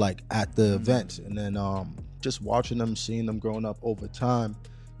 like at the events, and then just watching them, seeing them growing up over time.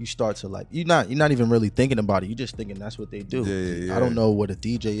 You start to like you're not even really thinking about it. You're just thinking that's what they do. Yeah. I don't know what a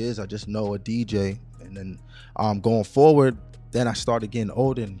DJ is. I just know a DJ, and then going forward. Then I started getting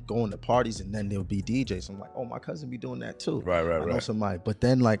older and going to parties, and then there'll be DJs. I'm like, oh, my cousin be doing that too. Right. I know somebody. But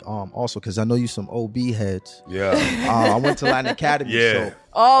then like also because I know you some OB heads. Yeah. I went to Latin Academy. Yeah. So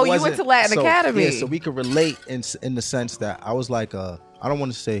Oh, it you went wasn't- to Latin so, Academy. Yeah, so we could relate in the sense that I was like I don't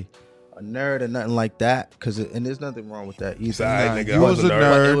want to say a nerd or nothing like that, and there's nothing wrong with that either. Side nigga, you I was was a a nerd.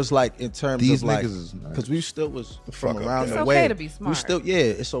 But nerd. it was like in terms These of like niggas is nerds. because we still was from fuck up around that. the It's way. okay to be smart. We still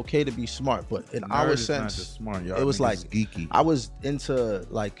it's okay to be smart, but in Nerd our is not sense, just smart. Y'all it was niggas like geeky. I was into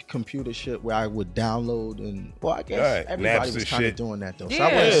like computer shit where I would download and I guess Right, everybody Napster was kind of shit. doing that though. So Yeah.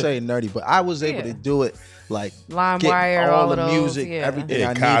 I wouldn't say nerdy, but I was able Yeah. to do it like LimeWire, get all the those, music, yeah. everything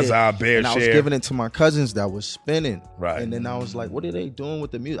Yeah, I Kazaa, needed, Bear and I was Share. giving it to my cousins that was spinning. Right. And then I was like, what are they doing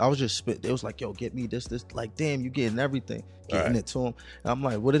with the music? I was just spit. They was like, yo, get me this. Like, damn, you getting everything. Getting Right. it to them. And I'm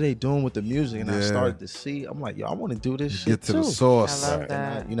like, what are they doing with the music? And I Yeah. started to see. I'm like, yo, I want to do this shit Get to too. the source. I love Right.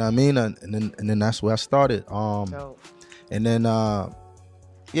 that. You know what I mean? And then that's where I started. Dope. And then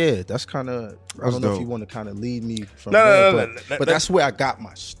yeah, that's kind of. I That's don't know if dope. you want to kind of lead me from No, there, no, but, no, but that's where I got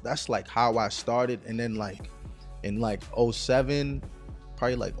my. That's like how I started, and then like in like 07,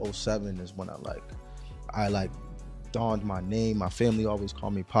 probably like 07 is when I donned my name. My family always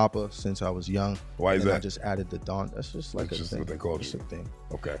called me Papa since I was young. Why is and I that? just added the Don. That's just like That's a just thing. what they called It's you. a thing.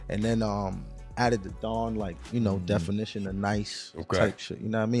 Okay. And then added the Don, like definition of nice Okay. type shit. You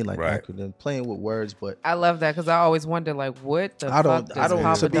know what I mean? Like Right. acronym, playing with words, but. I love that because I always wonder, like, what the I fuck don't.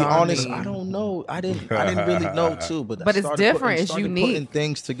 does To be Papadon honest, mean? I don't know. I didn't really know too. But But it's different. It's started unique. Putting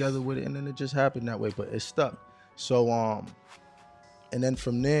things together with it, and then it just happened that way. But it stuck. So and then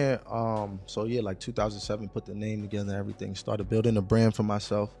from there, so yeah, like 2007, put the name together, everything. Started building a brand for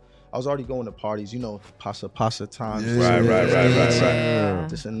myself. I was already going to parties, you know, pasa times. Yeah. Right. Yeah.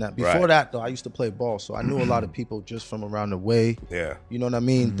 This and that. Before Right. that, though, I used to play ball, so I knew a lot of people just from around the way. Yeah. You know what I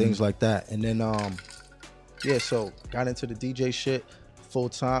mean? Things like that. And then yeah, so got into the DJ shit full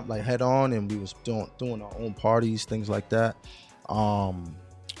time, like head on, and we was doing our own parties, things like that.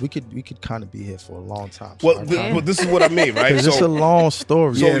 We could kind of be here for a long time. So Well, Yeah. but this is what I mean, right? it's a long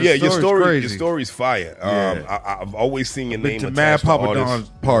story. So Yeah, the your story's story's crazy. fire. Yeah. I've always seen your Been name to mad attached to Papadon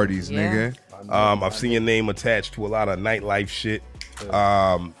artists. parties, Yeah. nigga. I've seen your name attached to a lot of nightlife shit.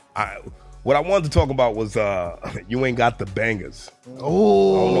 What I wanted to talk about was you ain't got the bangers.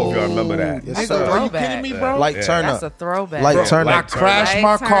 Oh, I don't know if y'all remember that. Yes, That's sir. a Are you throwback. kidding me, bro? Like turn That's up. a throwback. Like turn I up. crashed Like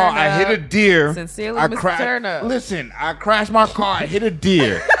my turn car. I hit a up. deer. Sincerely, I Mr. Turner. Listen, I crashed my car. I hit a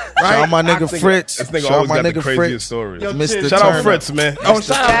deer. Shout out my nigga Fritz. This nigga Shout out always my got the nigga craziest Fritz. stories. Yo, Mr. Shout out Turner. Fritz, man. Oh,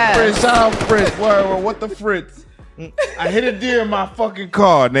 shout out Fast. Fritz. Shout out Fritz. Word, what the Fritz? I hit a deer in my fucking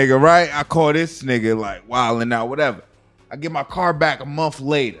car, nigga, right? I call this nigga like wilding out, whatever. I get my car back a month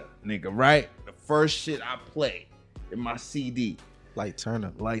later, nigga, right? The first shit I play in my CD, Like turn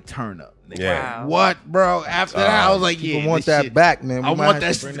up. like Turn Up, nigga. Yeah. Wow. What, bro? After that, I was like, People yeah, want this that shit- back, man. We I might want have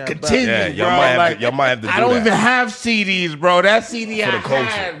that to bring to that back. continue, Yeah, bro. y'all might have to I do don't that. even have CDs, bro. That CD For I the culture.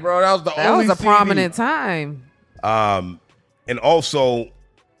 had, bro. That was the That only was a CD. prominent time. And also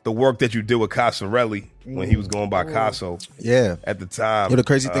the work that you did with Casarelli when he was going by Caso Yeah. at the time. Yo, the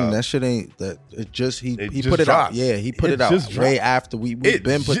crazy thing, that shit ain't that. It just he it he just put it dropped. out. Yeah, he put It it out just way dropped. after we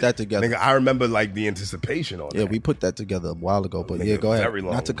been put that together. Nigga, I remember like the anticipation on Yeah, that. we put that together a while ago. But Nigga, yeah, go ahead. very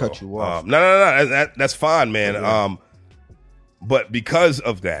long Not to ago. cut you off. No. That's fine, man. But because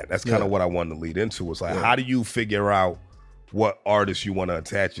of that, that's kind of Yeah. what I wanted to lead into. Was like, how do you figure out what artists you want to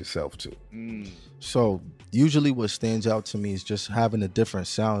attach yourself to? So usually what stands out to me is just having a different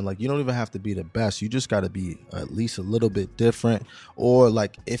sound. Like, you don't even have to be the best. You just got to be at least a little bit different. Or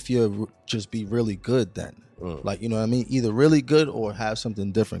like, if you're just be really good, then like, you know what I mean? Either really good or have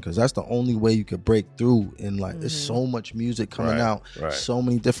something different, because that's the only way you could break through. And like, there's so much music coming out, so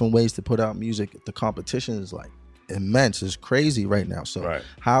many different ways to put out music. The competition is like immense. It's crazy right now. So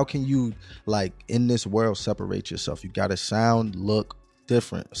how can you, like, in this world, separate yourself? You got to sound, look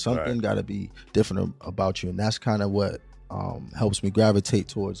different. Something got to be different about you. And that's kind of what helps me gravitate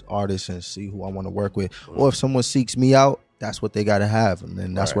towards artists and see who I want to work with. Or if someone seeks me out, that's what they got to have. And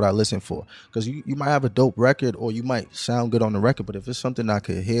then that's what I listen for. Because you might have a dope record, or you might sound good on the record, but if it's something I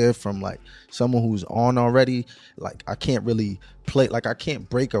could hear from like someone who's on already, like, I can't really play, like, I can't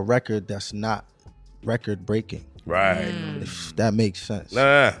break a record that's not record breaking. Right. If that makes sense.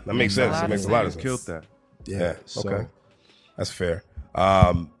 Nah, that makes sense. That makes a lot of sense. Killed that. Yeah. Okay. That's fair.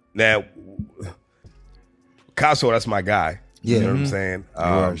 Now, Casso, that's my guy. Yeah. You know what I'm saying?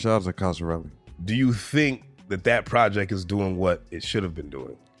 Right. Shout out to Casarelli. Do you think that project is doing what it should have been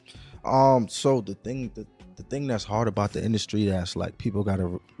doing? So the thing that's hard about the industry, that's like people got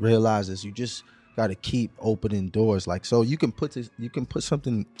to realize, is you just got to keep opening doors. Like, so you can put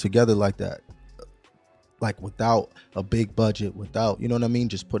something together like that, like without a big budget, without, you know what I mean,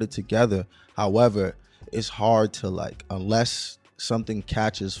 just put it together. However, it's hard to, like, unless something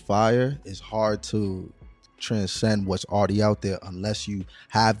catches fire, it's hard to transcend what's already out there unless you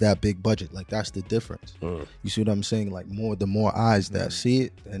have that big budget. Like, that's the difference. You see what I'm saying? Like, the more eyes that see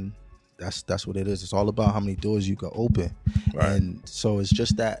it, and that's what it is. It's all about how many doors you can open. And so it's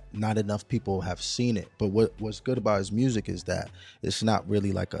just that not enough people have seen it. But what's good about his music is that it's not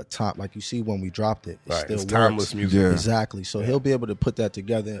really like a top, like you see when we dropped it. It still it's works. timeless music. Yeah. Exactly. So he'll be able to put that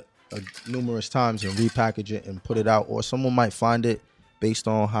together numerous times and repackage it and put it out. Or someone might find it based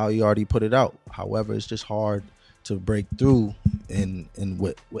on how he already put it out. However, it's just hard to break through in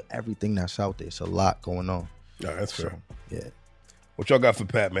with everything that's out there. It's a lot going on. No, that's fair. Yeah. What y'all got for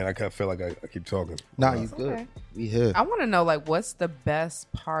Pat, man? I kind of feel like I keep talking. Nah, you good. Okay. We here. I want to know, like, what's the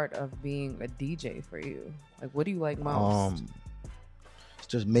best part of being a DJ for you? Like, what do you like most? It's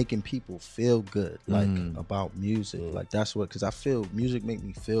just making people feel good, like, about music. Like, that's what, because I feel music make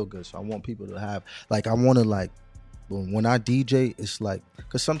me feel good. So I want people to have, like, I want to, like, when I DJ, it's like,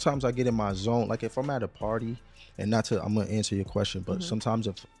 because sometimes I get in my zone. Like, if I'm at a party, and I'm going to answer your question, but sometimes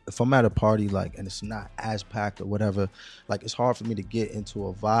if I'm at a party, like, and it's not as packed or whatever, like, it's hard for me to get into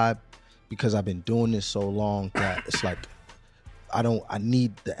a vibe because I've been doing this so long that it's like, I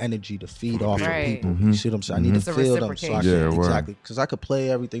need the energy to feed off of people. You see what I'm saying? I need It's to a feel them. So reciprocation. exactly. Because I could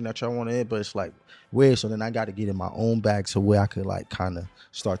play everything that y'all want to hear, but it's like weird. So then I got to get in my own bag to where I could, like, kind of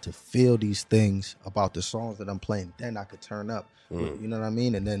start to feel these things about the songs that I'm playing. Then I could turn up. You know what I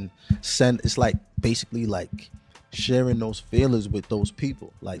mean? And then it's like basically like sharing those feelings with those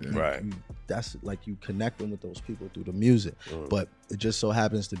people. Like, that's like you connecting with those people through the music. But it just so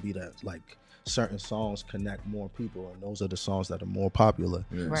happens to be that, like, certain songs connect more people, and those are the songs that are more popular.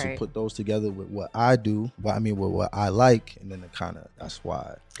 So put those together with what I do, with what I like, and then that's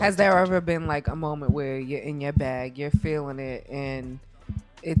why. Has there ever been, like, a moment where you're in your bag, you're feeling it, and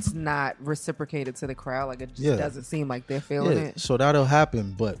it's not reciprocated to the crowd? Like, it just doesn't seem like they're feeling it? So that'll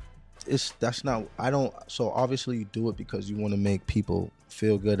happen, but so obviously you do it because you want to make people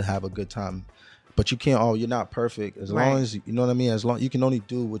feel good, have a good time, but you can't, you're not perfect. As long as, you know what I mean, as long, you can only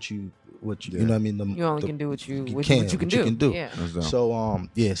do what you you know what I mean, you only can do what you can do. Yeah. So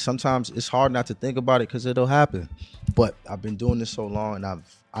sometimes it's hard not to think about it because it'll happen, but I've been doing this so long, and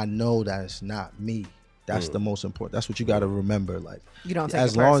I know that it's not me. That's the most important. That's what you got to remember. Like, you don't take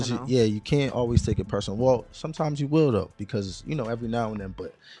as it long personal. as you can't always take it personal. Well, sometimes you will, though, because, you know, every now and then.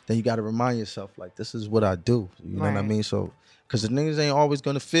 But then you got to remind yourself, like, this is what I do. You know what I mean? So, because the niggas ain't always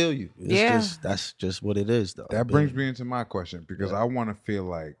gonna feel you. That's just what it is, though. That brings me into my question, because I want to feel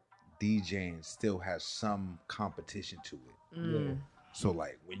like DJing still has some competition to it. So,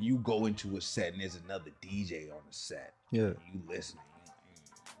 like, when you go into a set and there's another DJ on the set, you listening,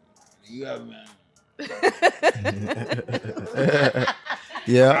 you have,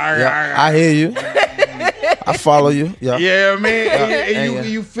 I hear you. I follow you. Yeah, man.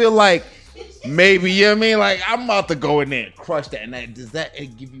 You feel like maybe, you know what I mean? Like, I'm about to go in there and crush that. And does that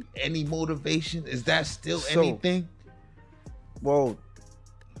give you any motivation? Is that still anything? Well,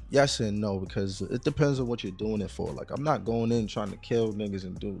 yes and no, because it depends on what you're doing it for. Like, I'm not going in trying to kill niggas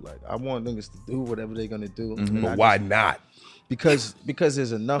and do, like, I want niggas to do whatever they're gonna do. But why not? Because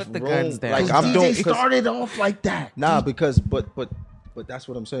there's enough Put the room. guns down. Like, I'm doing. Started off like that. Nah, because but But that's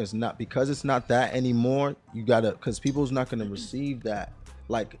what I'm saying. It's not because it's not that anymore. You gotta, because people's not gonna receive that.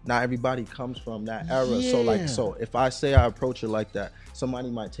 Like, not everybody comes from that era. So if I say I approach it like that, somebody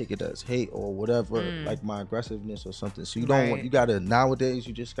might take it as hate or whatever, like my aggressiveness or something. So you don't want, you gotta, nowadays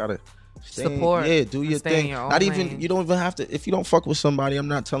you just gotta support. Do your thing. Not even, you don't even have to, if you don't fuck with somebody, I'm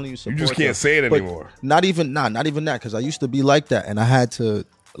not telling you support. You just can't say it anymore. Not even that, because I used to be like that, and I had to,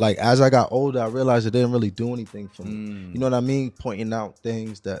 like, as I got older, I realized it didn't really do anything for me. You know what I mean? Pointing out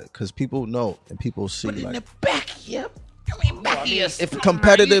things that, because people know and people see. But in the back, if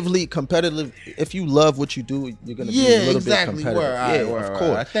competitive, if you love what you do, you're gonna be a little bit competitive. Of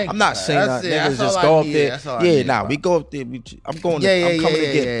course. I'm not saying that niggas just go up there. We go up there. I'm coming to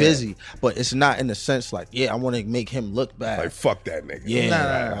get busy, but it's not in the sense like, I want to make him look bad. Like, fuck that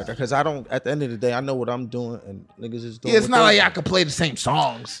nigga. Because I don't. At the end of the day, I know what I'm doing, and niggas is doing. It's not like I can play the same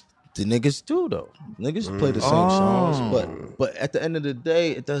songs. The niggas do though. Niggas play the same songs, but at the end of the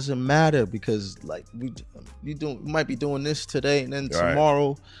day, it doesn't matter because like we might be doing this today, and then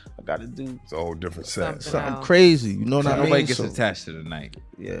tomorrow I got to do. It's a whole different set. Something crazy, you know what I mean? Nobody gets attached to the night.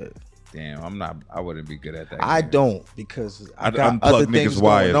 Yeah. Damn, I wouldn't be good at that. I don't because I got other things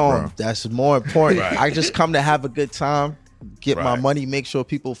going on. Bro. That's more important. I just come to have a good time, get my money, make sure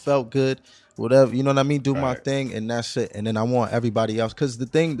people felt good. Whatever, you know what I mean? Do my thing, and that's it. And then I want everybody else. Because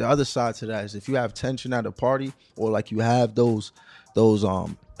the other side to that is if you have tension at a party, or like you have those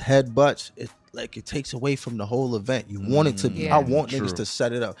headbutts, it takes away from the whole event. You want it to be. I want niggas to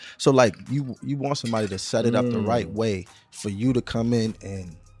set it up. So like you want somebody to set it up the right way for you to come in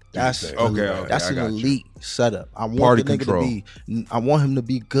and. That's an elite setup. I want the nigga to be. I want him to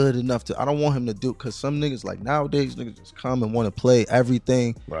be good enough to. I don't want him to do because some niggas like nowadays niggas just come and want to play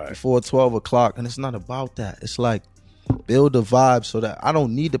everything before 12 o'clock, and it's not about that. It's like build a vibe so that I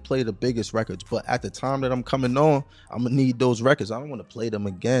don't need to play the biggest records, but at the time that I'm coming on, I'm gonna need those records. I don't want to play them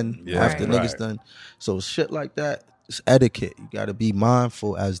again after niggas done. So shit like that, it's etiquette. You got to be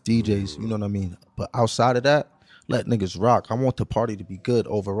mindful as DJs. You know what I mean? But outside of that. Let niggas rock. I want the party to be good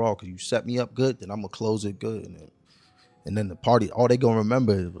overall because you set me up good, then I'm going to close it good. And then the party, all they going to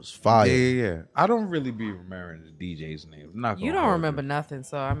remember was fire. Yeah. I don't really be remembering the DJ's name. You don't remember nothing,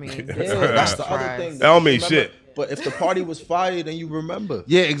 so I mean. That's the other thing. That don't mean shit. But if the party was fire, then you remember.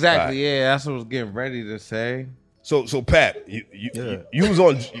 Yeah, exactly. Yeah, that's what I was getting ready to say. So Pat, you was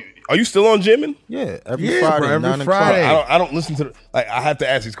on. Are you still on jamming? Yeah, every Friday. Bro, every Friday. I don't listen to. I have to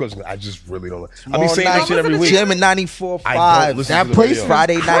ask these questions. I just really don't. I be saying that shit every week. Jamming 94.5. That place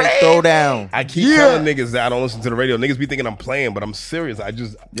Friday night throwdown. I keep telling niggas that I don't listen to the radio. Niggas be thinking I'm playing, but I'm serious. I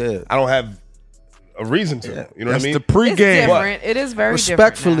don't have a reason to. You know what I mean? The pregame. It's different. It is very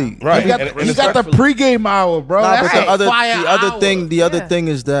respectfully, different right? You got the pregame hour, bro. That's but the other Yeah. thing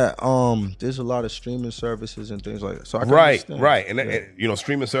is that there's a lot of streaming services and things like that. So I can right, and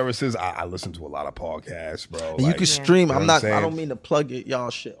streaming services. I listen to a lot of podcasts, bro. And you can stream. I don't mean to plug it, y'all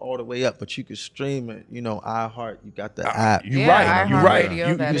shit all the way up, but you can stream it. You know, iHeart. You got the app. You're right.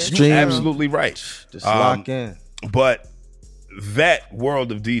 You stream. Absolutely right. Just lock in. But that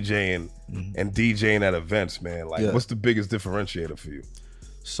world of DJing. And DJing at events, man. Like, what's the biggest differentiator for you?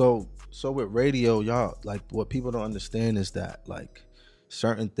 So with radio, y'all, like, what people don't understand is that, like,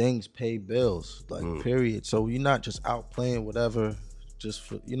 certain things pay bills, like, period. So you're not just out playing whatever, just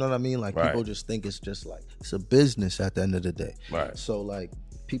for, you know what I mean? Like, people just think it's just like, it's a business at the end of the day. Right. So, like,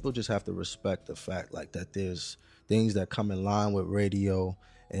 people just have to respect the fact, like, that there's things that come in line with radio.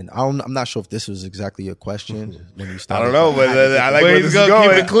 And I'm not sure if this was exactly your question when you started. I don't know, but I like where this is going.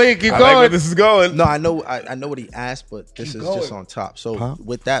 Keep it clean. Keep going. Like where this is going. No, I know what he asked, but this is just on top. So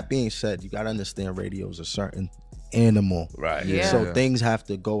with that being said, you got to understand radio is a certain animal. Right. Yeah. So things have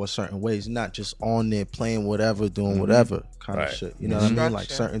to go a certain way. It's not just on there playing whatever, doing whatever kind of shit. You know what I mean? Like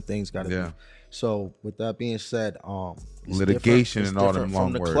certain things got to be. So with that being said, litigation and all them long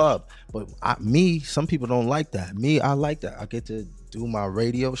from the words. club. But some people don't like that. I like that. I get to do my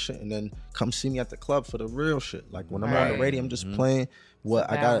radio shit and then come see me at the club for the real shit. Like when I'm on the radio, I'm just playing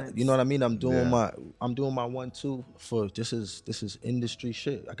what I got. You know what I mean? I'm doing my 1-2 for this is industry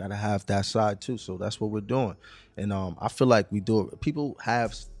shit. I gotta have that side too. So that's what we're doing. And I feel like we do it. People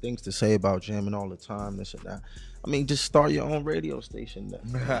have things to say about jamming all the time, this and that. I mean, just start your own radio station.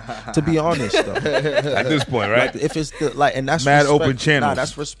 To be honest, though, at this point, right? Like, if it's and that's mad open channels. Nah,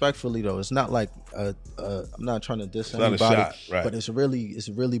 that's respectfully though. It's not like I'm not trying to diss anybody, shot, right. But it's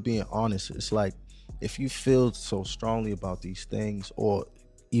really being honest. It's like if you feel so strongly about these things, or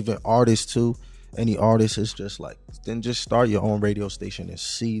even artists too, any artist, is just like then just start your own radio station and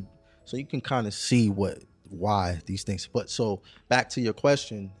see, so you can kind of see why these things. But so back to your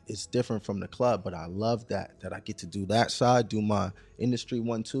question, it's different from the club, but I love that I get to do that side, do my industry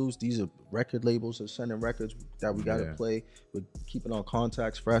 1-2s. These are record labels are sending records that we gotta Yeah. play. We're keeping our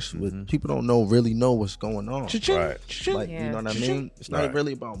contacts fresh. With people don't really know what's going on. Right. Like you know what I mean? It's not Right.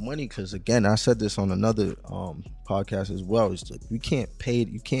 really about money because again, I said this on another podcast as well. It's like you can't pay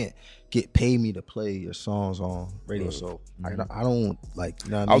me to play your songs on radio. So I don't like.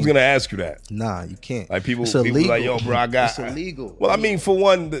 You know what I was gonna ask you that. Nah, you can't. Like people It's like, illegal. yo, bro, I got. It's illegal. Well, I mean, for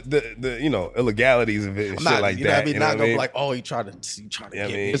one, the you know illegalities of it and shit like you know that. what I mean? You know Not what I gonna mean? be like, oh, he tried to Yeah, I get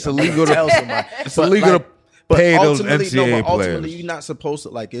mean, me. It's illegal to tell somebody. It's But, illegal like, to pay those ultimately, MCA ultimately, players. you're not supposed to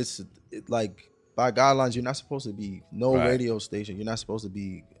like. Like by guidelines, you're not supposed to be Right. radio station. You're not supposed to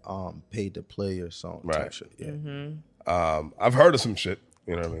be paid to play your song. Type Right. shit. Yeah. I've heard of some shit.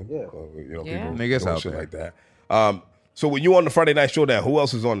 You know what I mean? Yeah. You know, Yeah. people Niggas doing out shit there. like that. So when you on the Friday Night Showdown, who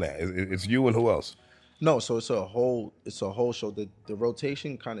else is on that? It's you and who else? No, so it's a whole show. The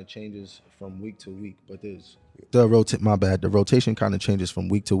rotation kind of changes from week to week, but there's the rotation kind of changes from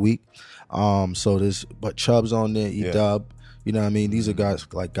week to week. So but Chubb's on there, E-Dub, you know what I mean? These are guys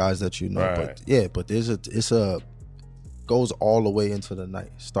that you know. Right. But yeah, but goes all the way into the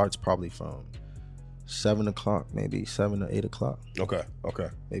night. Starts probably from 7 o'clock, maybe 7 or 8 o'clock, Okay.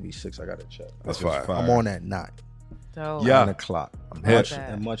 maybe 6. I gotta check. That's fine. I'm on at 9. Dope. Yeah. 9 o'clock. Love that.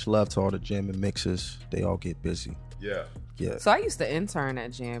 And much love to all the jamming mixers. They all get busy. Yeah. Yeah. So I used to intern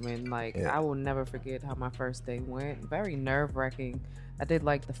at Jammin'. Like Yeah. I will never forget how my first day went. Very nerve wracking. I did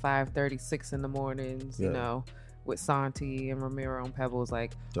like the 5:36 in the mornings, you Yeah. know, with Santi and Ramiro on Pebbles.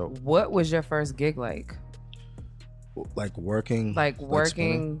 Like, Dope. what was your first gig like? Like working. Like spinning?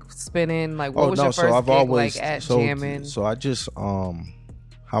 working, spinning. Like, what was your so first I've gig always like at so, Jammin'? So I just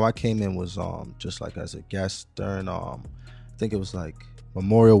how I came in was just like as a guest during I think it was like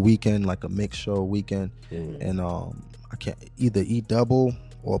Memorial Weekend, like a mix show weekend, and I can't either E-Double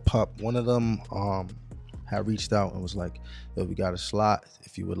or Pup. One of them had reached out and was like, "Yo, we got a slot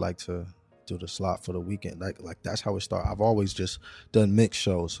if you would like to do the slot for the weekend." Like that's how it started. I've always just done mix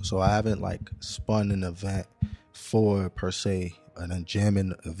shows, so I haven't like spun an event for per se an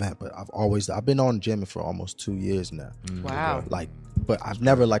jamming event, but I've been on jamming for almost 2 years now. Wow. Like, but I've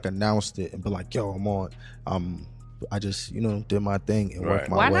never like announced it and been like, yo, I'm on. I just, did my thing and worked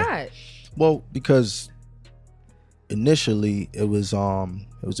my Why way. not? Well, because initially it was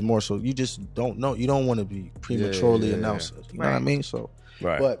more so you just don't know. You don't want to be prematurely announced. You know what I Right. mean? So,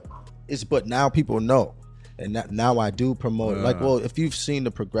 Right. but now people know. And now I do promote it. Like, well, if you've seen the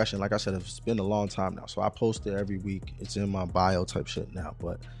progression, like I said, it's been a long time now. So I post it every week. It's in my bio type shit now.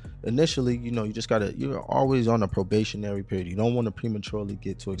 But initially, you just you're always on a probationary period. You don't want to prematurely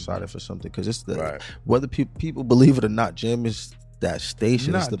get too excited for something because it's whether people believe it or not, Jam is that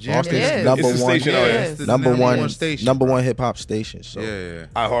station. It's the Jam Boston is. number It's the one. station, It is. Number one hip hop station. So Yeah.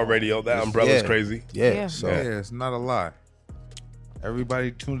 iHeartRadio, that umbrella's crazy. Yeah. So Yeah, it's not a lie.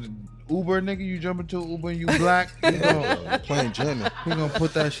 Everybody tuned in. Uber, nigga, you jump into Uber and you black. He playing jamming. gonna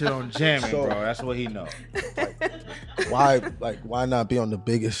put that shit on jamming, bro. That's what he know. Why not be on the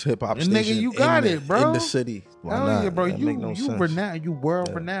biggest hip hop And station? nigga, you got it, bro. In the city. Why Hell not? yeah, bro. That make no You sense. renowned. You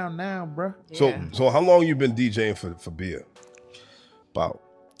world renowned now, bro. Yeah. So how long you been DJing for beer? About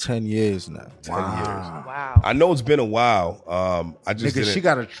 10 years now. 10 years. Wow. I know it's been a while. I just Nigga, didn't. she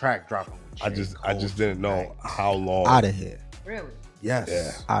got a track dropping. With I just didn't know how long. Out of here. Really? Yes.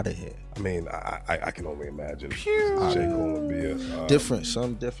 Yeah. Out of here. I mean, I can only imagine. J. Cole and beer. Different.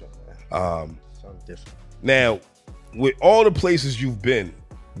 Something different, man. Something different. Now, with all the places you've been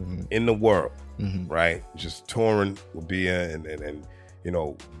in the world, right? Just touring with Bia and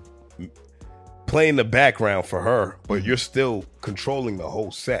playing the background for her, but you're still controlling the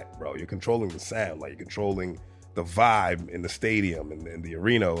whole set, bro. You're controlling the sound, like you're controlling the vibe in the stadium and the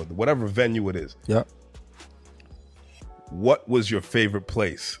arena or whatever venue it is. Yep. What was your favorite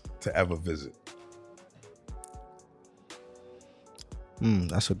place to ever visit?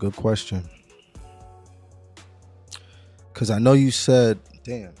 That's a good question. Because I know you said,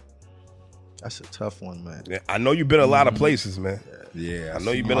 damn, that's a tough one, man. Yeah, I know you've been a lot of places, man. Yeah, I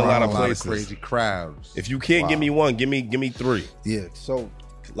know you've been a lot of places. Crazy crowds. If you can't give me one, give me three. Yeah. So,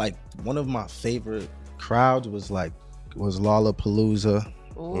 like, one of my favorite crowds was Lollapalooza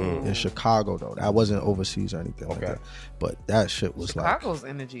in Chicago, though. That wasn't overseas or anything like that. But that shit was Chicago's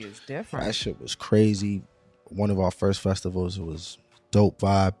energy is different. that shit was crazy. One of our first festivals, it was dope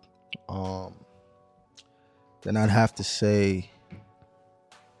vibe. Then I'd have to say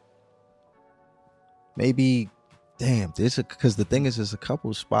maybe, damn, because the thing is, there's a couple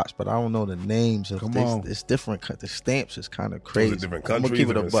of spots, but I don't know the names of this. It's different. The stamps is kind of crazy. different I'ma countries, keep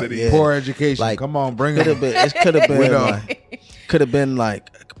it a different buck, cities. yeah. Poor education. Like, Come on, bring Could it. have been. It could have We been. don't.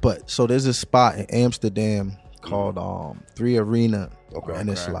 But so there's a spot in Amsterdam called 3 Arena. Okay. And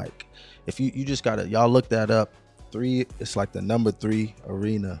it's like, if you just gotta, y'all look that up. 3, it's like the number 3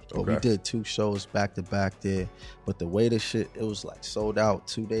 Arena. But we did 2 shows back to back there. But the way the shit, it was like sold out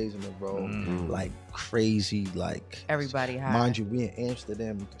 2 days in a row, like crazy, like Everybody high. Mind you, we in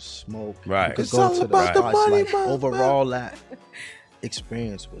Amsterdam, you could smoke, Right. you could It's go all to the about the spots. money, Like man. overall, that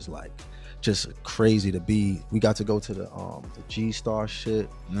experience was like just crazy to be. We got to go to the G Star shit,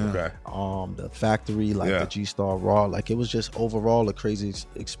 Okay. the factory, like the G Star Raw. Like it was just overall a crazy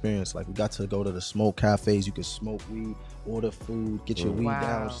experience. Like we got to go to the smoke cafes. You could smoke weed, order food, get your weed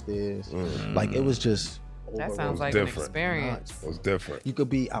downstairs. Like it was just. That sounds It was like an different. experience. It was different. You could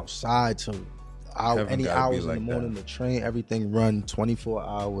be outside till Heaven any gotta be hours like in the morning. that. The train, everything run 24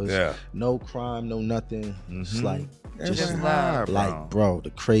 hours. Yeah. No crime, no nothing. It's like just love. like bro, the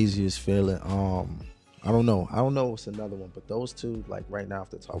craziest feeling. I don't know what's another one, but those two, like right now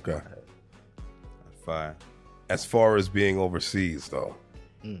off the top of my head. Fine. As far as being overseas, though,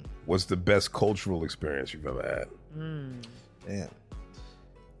 what's the best cultural experience you've ever had? Damn.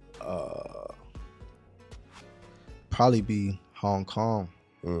 Probably be Hong Kong.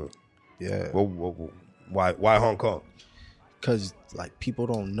 Yeah. Why Hong Kong? Cause like people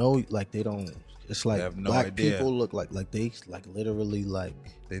don't know, like they don't. It's like They have no black idea. people look like they like literally like.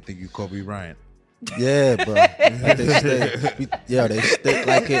 They think you Kobe Bryant. Yeah, bro. Like they stay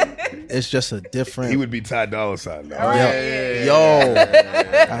like it. It's just a different. He would be Ty Dolla $ign now. Yo,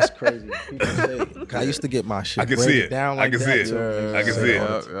 that's crazy. People say, I used to get my shit. I can braided see it. Down I like can that see it. too. I can see it.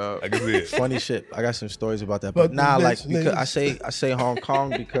 I can see it. Funny shit. I got some stories about that, but nah, like because I say Hong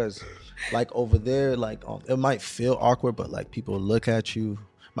Kong because like over there, like it might feel awkward, but like people look at you.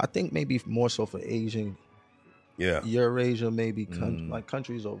 I think maybe more so for Asian. Yeah. Eurasia, maybe like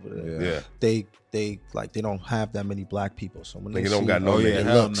countries over there. Yeah. They like they don't have that many black people, so when Nigga they don't see got no you, nigga. it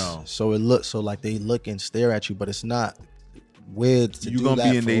Hell looks no. so it looks so like they look and stare at you, but it's not weird to You do gonna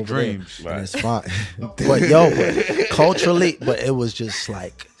that be in for their over there. dreams. And Right. it's fine. but culturally, but it was just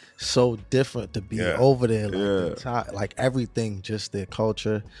like so different to be over there, like the entire, like everything, just their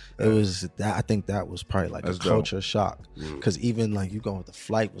culture. It was that I think that was probably like That's a culture shock because even like you going, the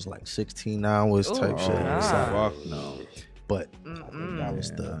flight was like 16 hours type shit. It's like, Fuck no. but I think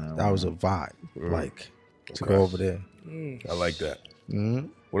that was a vibe, like to go over there. I like that.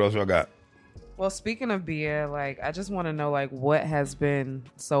 What else y'all got? Well, speaking of Bia, like I just want to know, like, what has been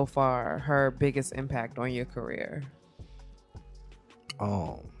so far her biggest impact on your career?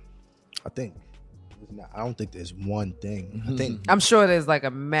 I think I don't think there's one thing. I think I'm sure there's like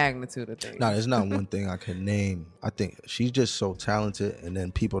a magnitude of things. no, there's not one thing I can name. I think she's just so talented, and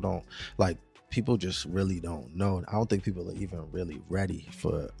then people just really don't know. I don't think people are even really ready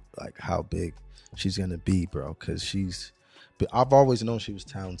for like how big she's gonna be, bro. Because but I've always known she was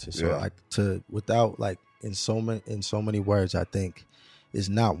talented. So like without like in so many words, I think is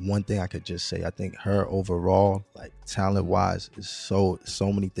not one thing I could just say. I think her overall, like talent wise, is so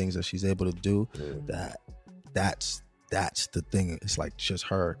many things that she's able to do that's the thing. It's like just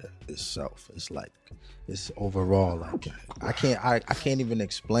her itself. It's like it's overall like I can't even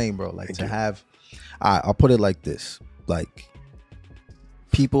explain, bro. Like to have, I'll put it like this: like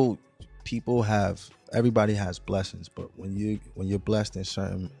people have, everybody has blessings, but when you're blessed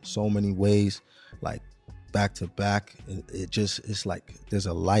in so many ways, like back to back, it's like there's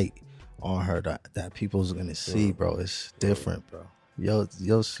a light on her that people's gonna see, bro. It's different, bro.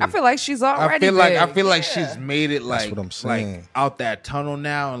 You'll see. I feel like she's already. I big. feel like she's made it like what I'm saying. like out that tunnel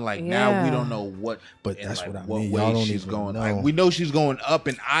now, and like now we don't know what. But and, that's like, what I what mean. way Y'all don't she's even going. know. Like we know she's going up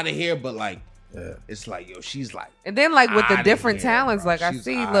and out of here, but like it's like yo, she's like. And then like with the outta different here, talents, bro. like I She's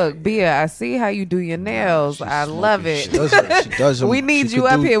see, outta look, here. Bia, I see how you do your nails. she's I love it. She does them- We need she you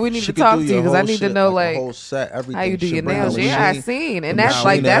could up do- here. We need she to could talk do to you your 'cause I whole need to shit, know, a like, whole set, everything. how you do She'll your bring the nails. Yeah, I machine, seen, the and that's like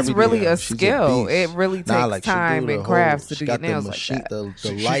machine, that's everything. really a She's skill. beast. It really takes Like, she do time the and whole- crafts to she do your got the nails machine, like that.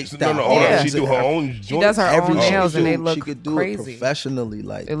 The light. No, hold Yeah. on. She do her own She joint. does her own Every nails, and they look she could do crazy. it professionally.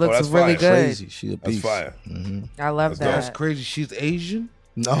 Like It looks that's really fire. good. crazy. She a That's beast. fire. I love That's that. crazy. She's Asian.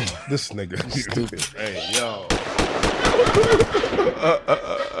 No, This nigga. Stupid. Hey, yo.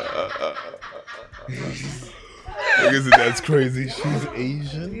 Nigga said that's crazy. She's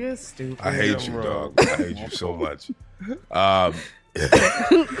Asian. You're stupid. I hate you, dog. I hate you so much.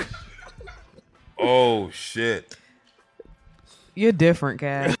 Oh shit. You're different,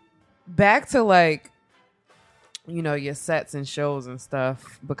 Kat. Back to like, you know, your sets and shows and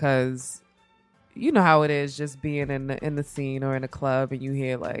stuff, because you know how it is just being in the scene or in a club and you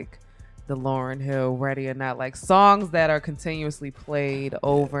hear like the Lauryn Hill, Ready or Not, like songs that are continuously played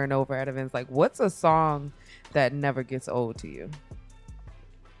over and over at events. Like, what's a song that never gets old to you?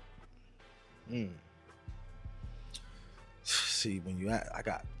 see when I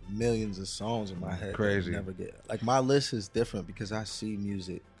got millions of songs in my head. Crazy. Never get like my list is different because I see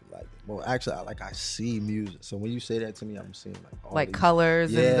music. Like, well, actually, I see music. So when you say that to me, I'm seeing like all Like these,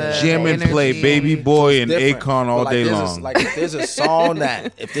 colors and the Jim and energy. play Baby Boy and different. Akon all But, like, day there's long. like if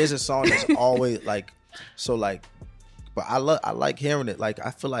there's a song that's always like, so like, but I like hearing it. Like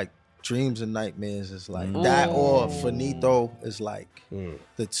I feel like Dreams and Nightmares is like that, or Finito is like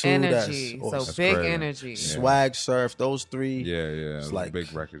the two Energy. that's, or So big crazy. energy. Swag Surf, those three. yeah, It's those like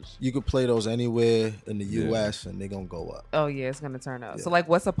big records. you could play those anywhere in the U.S. and they're gonna go up. Oh yeah, it's gonna turn up. So like,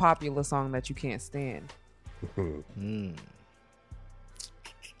 what's a popular song that you can't stand?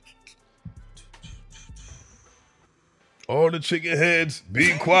 All the chicken heads,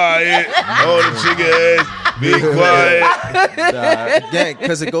 be quiet. All the chicken heads, be quiet. Again,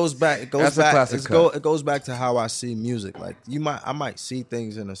 because it goes back. That's a classic cut. It goes back to how I see music. Like I might see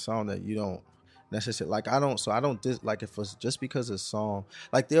things in a song that you don't necessarily like. I don't like if it's just because a song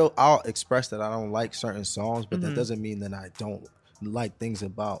like I'll express that I don't like certain songs, but that doesn't mean that I don't like things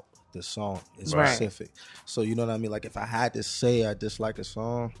about the song in specific. So you know what I mean. Like if I had to say I dislike a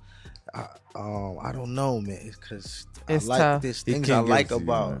song, I don't know, man, because I It's like tough. there's He things can't I give like it to you,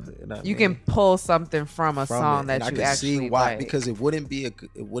 about man. it. You know what I You mean? can pull something from a From song it. that And I you can actually see why like. because it wouldn't be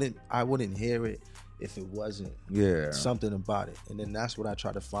I wouldn't hear it if it wasn't something about it, and then that's what I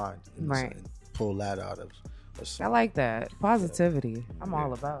try to find and pull that out of a I song. like that positivity. I'm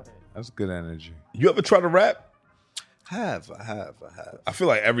all about it. That's good energy. You ever try to rap? I have. I feel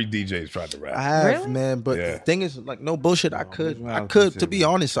like every DJ's tried to rap. I have, Really? man. But Yeah. the thing is, like, no bullshit. I could. To be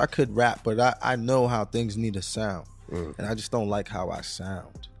honest, I could rap, but I know how things need to sound, and I just don't like how I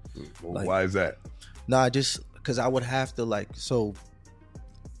sound. Well, like- why is that? Nah, just because I would have to like so.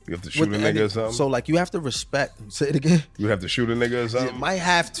 You have to shoot a nigga or something? So like you have to respect. Say it again. You have to shoot a nigga or You something? might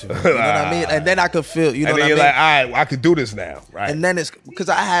have to. You know what I mean? And then I could feel. You know and what then I you're mean? like, all right, I could do this now. Right. And then it's because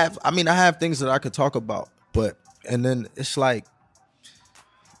I have things that I could talk about, and then it's like,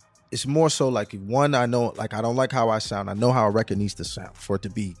 it's more so like one, I know, like I don't like how I sound. I know how a record needs to sound for it to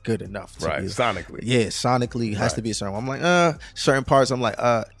be good enough. To Right, be, sonically. Yeah, sonically it has to be a certain. I'm like, certain parts. I'm like,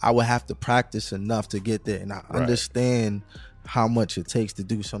 I would have to practice enough to get there, and I understand how much it takes to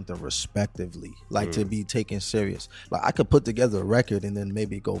do something respectively, like to be taken serious. Like I could put together a record and then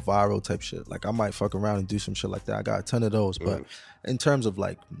maybe go viral type shit. Like I might fuck around and do some shit like that. I got a ton of those, but in terms of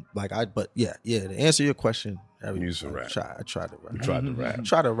like to answer your question, You used to rap. I try to rap. You tried to rap.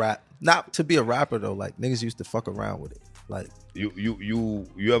 Try to rap. Not to be a rapper though. Like niggas used to fuck around with it. Like You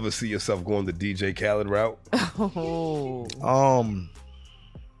ever see yourself going the DJ Khaled route? Oh,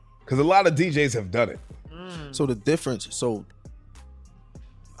 Because a lot of DJs have done it. so the difference. So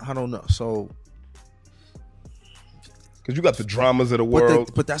I don't know. So Because you got the dramas of the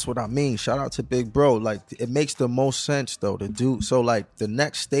world. but that's what I mean. Shout out to Big Bro. Like it makes the most sense though to do. So like the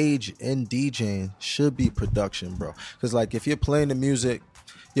next stage in DJing should be production, bro. Because like if you're playing the music,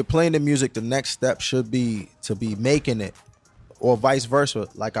 the next step should be to be making it, or vice versa.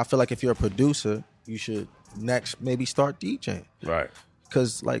 Like I feel like if you're a producer, you should next maybe start DJing. Right.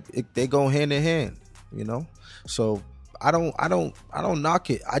 Cause like they go hand in hand, you know. So I don't knock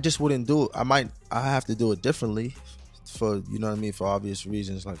it. I just wouldn't do it. I have to do it differently, for you know what I mean, for obvious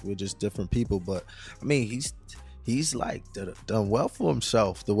reasons. Like we're just different people. But I mean, he's like done well for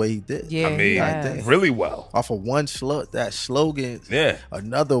himself the way he did. yeah. I mean, he has. really well. Off of one that slogan, Yeah.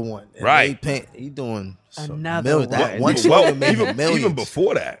 another one, and Right. He doing Another one. That one Well, slogan made millions. even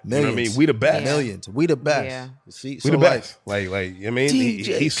before that. You know what I mean? Millions. We the best. Yeah. Millions. We the best. Yeah. See, We so the like, best. Like I mean, he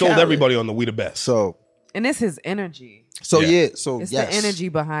DJ sold Khaled. everybody on the We the Best. So And it's his energy. So Yeah. yeah, so It's yes. the energy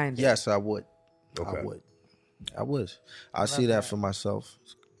behind it. Yes, I would. Okay. I would. I see that for myself.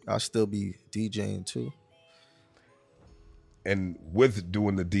 I'll still be DJing too. And with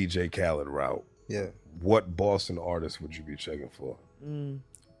doing the DJ Khaled route, Yeah. what Boston artist would you be checking for?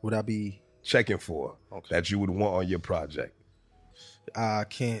 Would I be? Checking for that you would want on your project I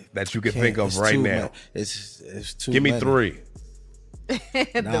can't. that you can can't. think of It's right too now. many. It's too. Give me many. 3. The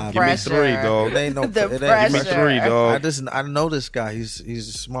Give me pressure. 3, dog. It ain't no. The it ain't, pressure. Give me 3, dog. I know this guy. He's a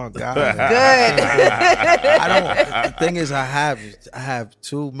smart guy. Good. I don't. The thing is, I have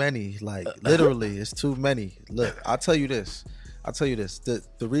too many. Like literally, it's too many. Look, I'll tell you this.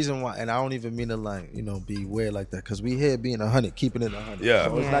 The reason why, and I don't even mean to like be weird like that, because we here being 100, keeping it 100. Yeah.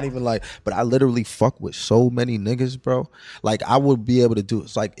 So it's not even like. But I literally fuck with so many niggas, bro. Like I would be able to do it.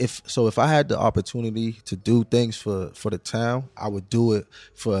 It's like if I had the opportunity to do things for the town, I would do it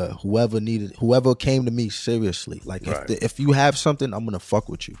for whoever came to me seriously. Like Right. if you have something, I'm gonna fuck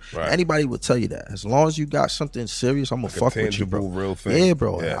with you. Right. Anybody would tell you that. As long as you got something serious, I'm gonna Like a fuck with you, bro. tangible, real thing. Yeah,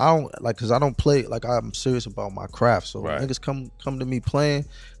 bro. Yeah. I don't like because I don't play like I'm serious about my craft. So Right. niggas come come to me playing,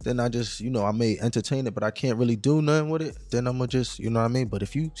 then I just, I may entertain it, but I can't really do nothing with it. Then I'm gonna just, you know what I mean? But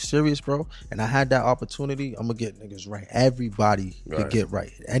if you serious, bro, and I had that opportunity, I'm gonna get niggas right. Everybody could get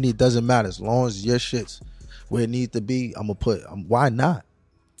right. And it doesn't matter. As long as your shit's where it needs to be, I'm gonna put, why not?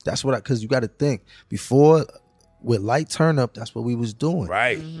 That's what cause you gotta think. Before, with light turn up, that's what we was doing.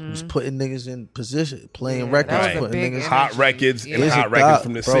 Right. We was putting niggas in position, playing records, putting niggas hot records and hot records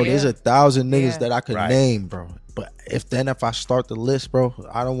from the bro, scene. There's 1,000 niggas that I could name, bro. But if I start the list, bro,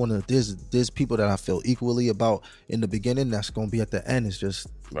 I don't want to. There's people that I feel equally about in the beginning. That's gonna be at the end. It's just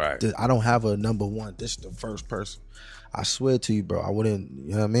I don't have a number one. This is the first person. I swear to you, bro. I wouldn't.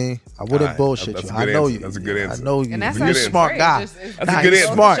 You know what I mean? I wouldn't bullshit you. I know you. That's a good answer. I know you. And that's You're a smart guy. That's a good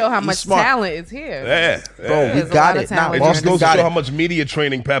answer. Smart. Show how much talent is here. Yeah, bro. We got it. It just goes to show how much media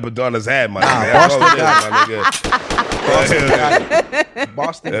training Papadon has had, my nigga.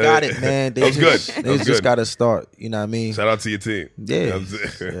 Boston got it, man. They just got to start. You know what I mean? Shout out to your team. Yeah.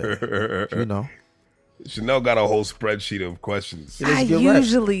 Chanel got a whole spreadsheet of questions. I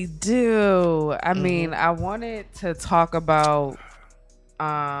usually do. I mean, I wanted to talk about,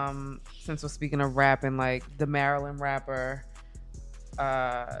 since we're speaking of rapping, like the Maryland rapper,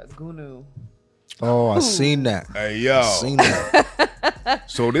 Gunu. Oh, I seen that. Hey, yo. I seen that.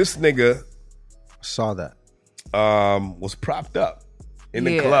 So this nigga saw that. Was propped up in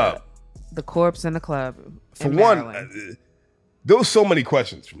the club. The corpse in the club. For one, there was so many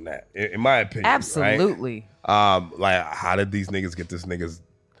questions from that, in my opinion. Absolutely. Right? Like, how did these niggas get this nigga's,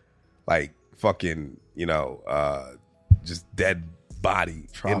 like, fucking, just dead body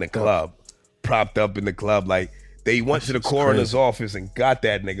in the club, propped up in the club? Like, they went to the coroner's office and got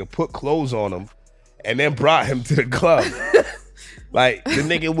that nigga, put clothes on him, and then brought him to the club. Like, the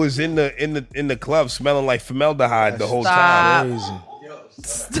nigga was in the club smelling like formaldehyde the whole time.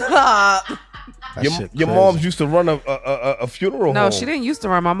 Stop. Your mom's used to run a funeral home. No, she didn't used to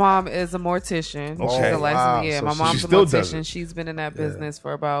run. My mom is a mortician. Okay. She's a licensed. So my mom's a mortician. She's been in that business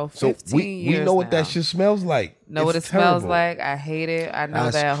for about 15 years. We know what that shit smells like. Know what it smells like. I hate it. I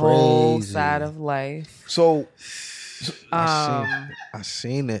know that whole side of life. So I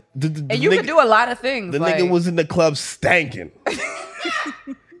seen it. And you can do a lot of things. The nigga was in the club stanking.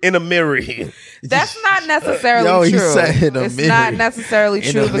 In a mirror. That's not necessarily true. It's not necessarily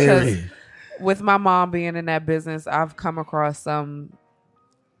true because with my mom being in that business, I've come across some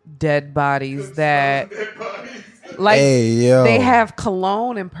dead bodies that like they have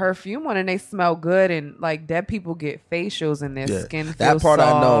cologne and perfume on and they smell good, and like dead people get facials and their skin feels that part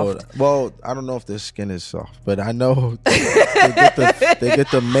soft. I know. Well, I don't know if their skin is soft, but I know they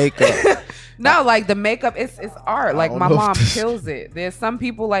get the makeup. No, like the makeup, it's art. Like my mom kills it. There's some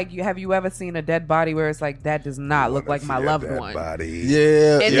people like have you ever seen a dead body where it's like that does not look like my loved one? Body.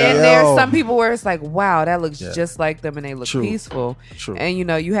 Yeah. And then there's some people where it's like, wow, that looks just like them and they look peaceful. True. And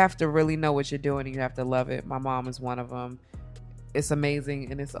you have to really know what you're doing and you have to love it. My mom is one of them. It's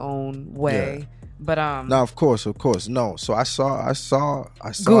amazing in its own way. Yeah. But no, of course, no. So I saw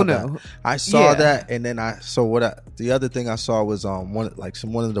that. I saw that, and then the other thing I saw was one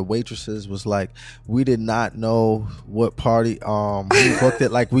of the waitresses was like, we did not know what party we booked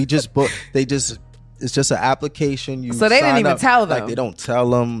it. Like we just booked. It's just an application. So they didn't even tell them. Like they don't tell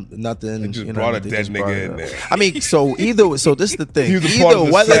them nothing. They just brought a dead nigga in there. I mean, so this is the thing.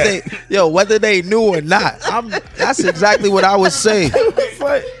 Whether they knew or not, that's exactly what I would say.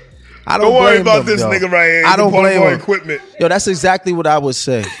 I don't worry blame about them, this yo. nigga right here. I don't blame him. Equipment. Yo, that's exactly what I would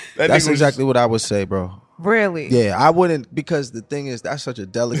say. That's exactly what I would say, bro. Really? Yeah, I wouldn't, because the thing is, that's such a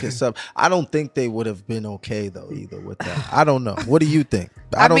delicate stuff. I don't think they would have been okay though either with that. I don't know. What do you think?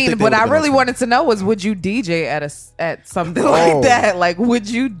 I mean, what I really wanted to know was, would you DJ at something like that? Like, would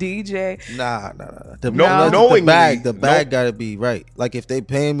you DJ? Nah. The bag gotta be right. Like, if they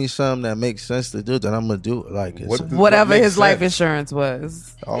paying me something that makes sense to do, then I'm gonna do it. Like whatever his life insurance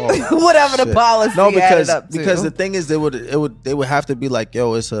was, whatever the policy. No, added up to. because the thing is, they would have to be like,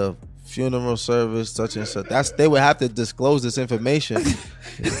 yo, it's a funeral service, such and such. They would have to disclose this information,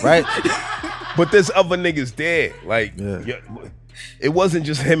 right? But there's other niggas dead. Like, it wasn't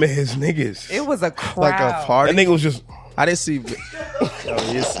just him and his niggas. It was a crowd. Like a party. That nigga was just. I didn't see. Yo,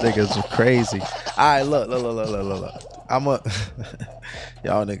 these niggas are crazy. All right, look.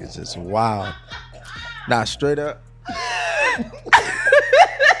 Y'all niggas just wild. Nah, straight up. I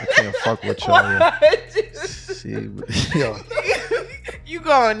can't fuck with y'all. Yo. You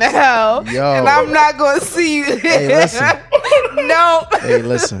going to hell, and I'm not going to see you. Hey, listen. No. Hey,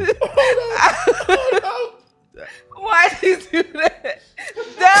 listen. Why'd you do that?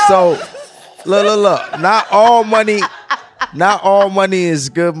 No. So, look. Not all money is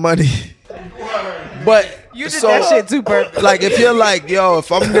good money. But You did that shit too perfect. Like if you're like, yo, if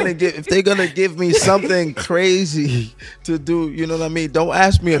they're gonna give me something crazy to do, you know what I mean? Don't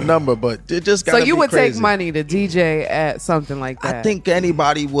ask me a number, but it just gotta So you be would crazy. take money to DJ at something like that? I think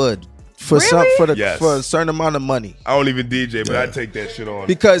anybody would for Really? for a certain amount of money. I don't even DJ, but I take that shit on.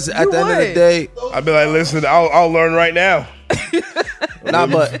 Because at the end of the would. day, I'd be like, listen, I'll learn right now.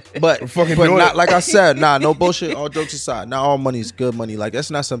 but fucking but doing not it. like I said, no bullshit. All jokes aside, not all money is good money. Like that's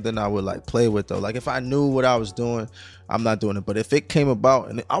not something I would like play with though. Like if I knew what I was doing, I'm not doing it. But if it came about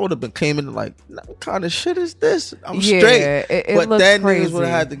and I would have came in like, what kind of shit is this? I'm straight. It But looks then crazy. niggas would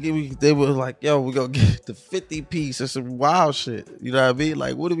have had to give me. They were like, yo, we gonna get the 50 piece or some wild shit. You know what I mean?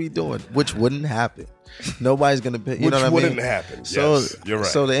 Like, what are we doing? Which wouldn't happen. Nobody's gonna pay. You Which know what I mean? wouldn't happen. So Yes, you're right.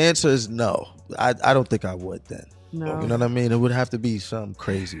 So the answer is no. I don't think I would then. No. You know what I mean? It would have to be something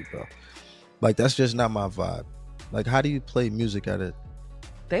crazy, bro. Like that's just not my vibe. Like how do you play music at it?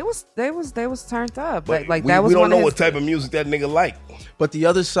 They was turned up. But Like we, that was we don't one know of what his, type of music that nigga like. But the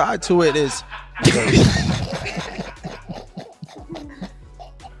other side to it is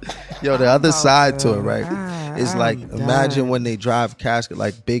yo, the other side to it, right? Is like imagine when they drive casket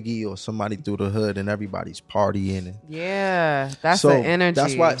like Biggie or somebody through the hood and everybody's partying and Yeah, that's so the energy.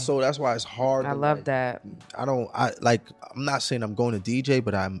 That's why it's hard. I to, love like, that. I'm not saying I'm going to DJ,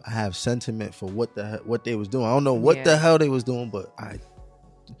 but I have sentiment for what they was doing. I don't know what the hell they was doing, but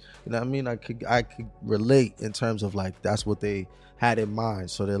you know what I mean? I could relate in terms of like that's what they had in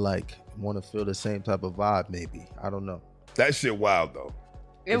mind. So they're like want to feel the same type of vibe, maybe. I don't know. That shit wild though.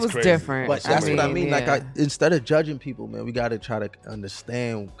 It It's was crazy. different. But that's what I mean. Yeah. Like instead of judging people, man, we gotta try to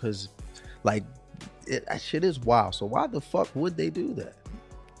understand because like that shit is wild. So why the fuck would they do that?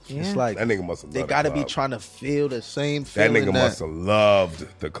 Yeah. It's like That nigga must have they loved gotta the be club. trying to feel the same That feeling. nigga must have loved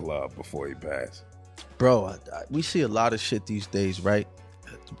the club before he passed. Bro, we see a lot of shit these days, right?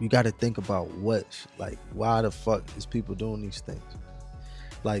 You got to think about why the fuck is people doing these things?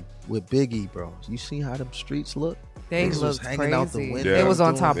 Like with Biggie, bro, you see how them streets look? They Niggas was looked hanging crazy. out the window. Yeah. It was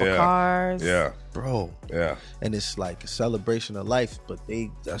on doing- top of Yeah. cars. Yeah, bro. yeah. And it's like a celebration of life, but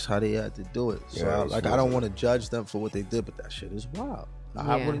that's how they had to do it. So Yeah, I don't want to judge them for what they did, but that shit is wild.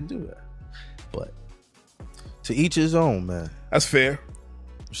 I Yeah. wouldn't do that. But to each his own, man. That's fair.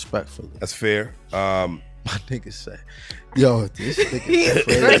 Respectfully. That's fair. My nigga say, yo, this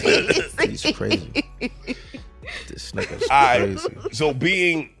nigga's crazy. He's crazy. This nigga's All right. crazy. So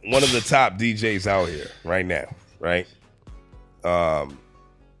being one of the top DJs out here right now, right?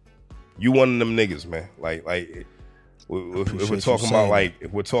 You one of them niggas, man. Like if we're appreciate you talking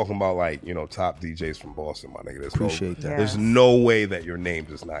saying about like you know top DJs from Boston, my nigga. Appreciate that. Yeah. There's no way that your name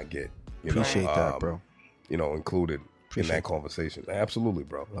does not get Appreciate that, bro. You know, included Appreciate in that that. conversation. Absolutely,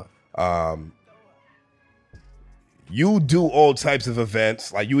 bro. You do all types of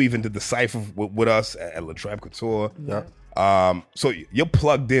events. Like you even did the cypher with us at La Trappe Couture. Yeah. So you're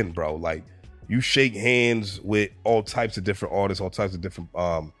plugged in, bro. Like you shake hands with all types of different artists, all types of different,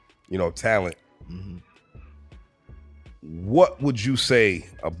 you know, talent. Mm-hmm. What would you say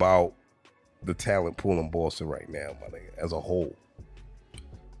about the talent pool in Boston right now, my nigga, as a whole?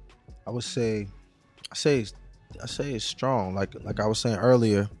 I say it's strong. Like I was saying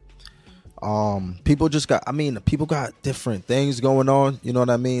earlier, people got different things going on, you know what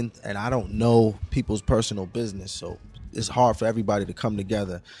I mean? And I don't know people's personal business, so it's hard for everybody to come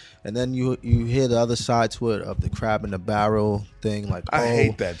together. And then you hear the other side to it of the crab in the barrel thing, like I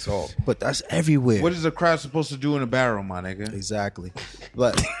hate that talk. But that's everywhere. What is a crab supposed to do in a barrel, my nigga? Exactly.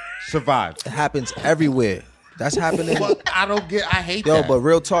 But Survive. it happens everywhere. That's happening. I hate Yo, that. but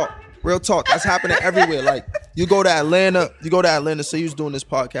real talk, that's happening everywhere. Like you go to Atlanta, say you was doing this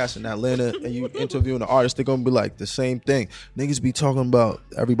podcast in Atlanta and you interviewing an artist, they're gonna be like the same thing. Niggas be talking about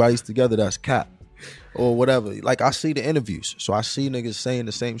everybody's together, that's cap. Or whatever. Like I see the interviews. So I see niggas saying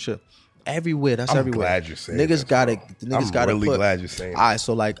the same shit. Everywhere. That's I'm everywhere. glad you're saying niggas this, gotta bro. niggas I'm gotta really put, glad you're saying all right,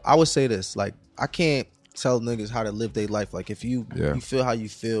 so like I would say this, like I can't tell niggas how to live their life. Like if you feel how you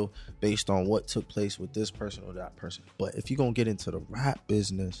feel based on what took place with this person or that person. But if you're gonna get into the rap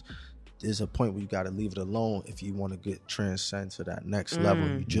business, there's a point where you gotta leave it alone if you want to transcend to that next level.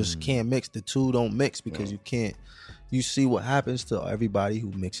 You just can't mix. The two don't mix because you can't. You see what happens to everybody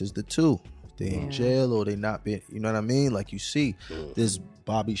who mixes the two. They in jail or they not being, you know what I mean? Like you see, there's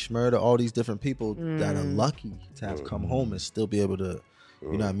Bobby Shmurda, all these different people that are lucky to have come home and still be able to,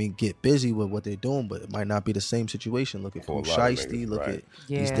 you know what I mean, get busy with what they're doing, but it might not be the same situation. Look at For a Pooh lot of Shiesty, niggas, look right. at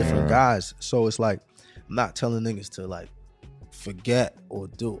these different guys. So it's like, I'm not telling niggas to like forget or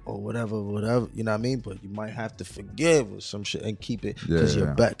do or whatever, you know what I mean? But you might have to forgive or some shit and keep it because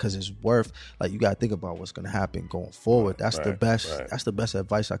you're back, because it's worth, like, you gotta think about what's gonna happen going forward. That's the best. That's the best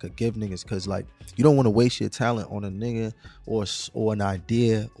advice I could give niggas, because like you don't want to waste your talent on a nigga or an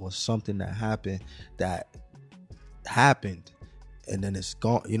idea or something that happened and then it's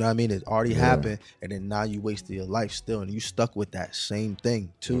gone. You know what I mean? It already happened, and then now you wasted your life still, and you stuck with that same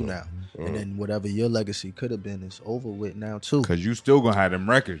thing too now. And then whatever your legacy could have been is over with now too. Because you still gonna have them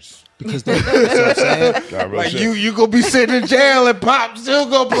records. Because you know what I'm saying? Like you gonna be sitting in jail and Pop still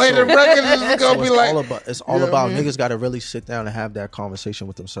gonna play the records. It's gonna be like it's all about niggas gotta really sit down and have that conversation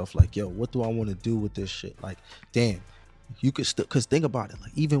with themselves. Like, yo, what do I want to do with this shit? Like, damn, you could still, because think about it.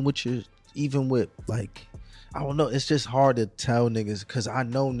 Like, even with like, I don't know. It's just hard to tell niggas, because I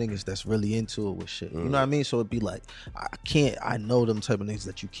know niggas that's really into it with shit. You know what I mean? So it'd be like, I know them type of niggas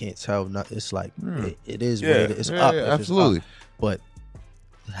that you can't tell. It's like, it is what it is. It's up. Absolutely. It's up. But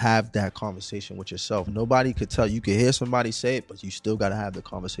have that conversation with yourself. Nobody could tell. You could hear somebody say it, but you still got to have the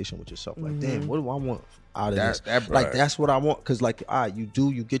conversation with yourself. Like, damn, what do I want out of this? Like, that's what I want. Because like, you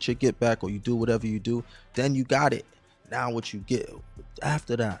get your get back, or you do whatever you do, then you got it. Now what you get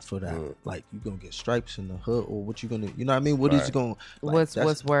after that for that, like, you gonna get stripes in the hood, or what you gonna, you know what I mean? What is you gonna, like,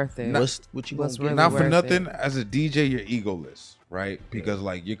 what's worth it? What you gonna really not for worth nothing, it. as a DJ, you're egoless, right? Because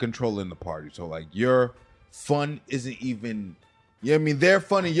like you're controlling the party. So like your fun isn't even, you know what I mean? Their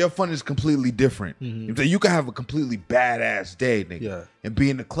fun and your fun is completely different. So you can have a completely badass day, nigga, and be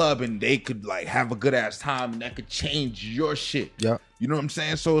in the club, and they could like have a good ass time, and that could change your shit. Yeah. You know what I'm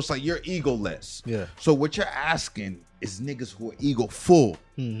saying? So it's like you're egoless. Yeah. So what you're asking is niggas who are ego full.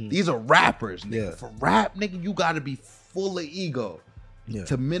 These are rappers, nigga. Yeah. For rap, nigga, you gotta be full of ego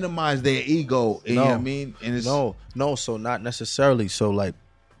to minimize their ego. You know what I mean? And it's, no, so not necessarily. So like,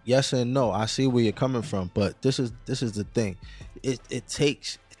 yes and no. I see where you're coming from, but this is the thing. It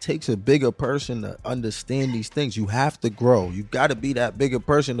takes a bigger person to understand these things. You have to grow. You got to be that bigger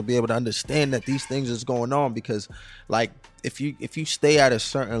person to be able to understand that these things is going on, because like, if you stay at a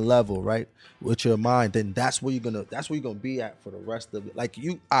certain level, right, with your mind, then that's where you're gonna be at for the rest of it. Like,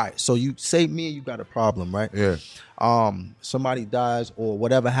 so you say me and you got a problem, right? Yeah. Somebody dies or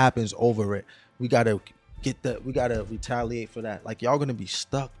whatever happens over it, we gotta retaliate for that. Like, y'all gonna be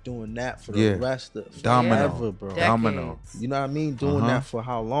stuck doing that for the rest of forever, bro. Domino. You know what I mean? Doing that for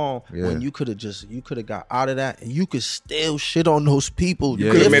how long? When you could have got out of that, and you could still shit on those people.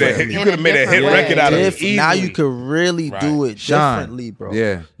 You could have made a hit record out of it. Now you could really do it differently, bro.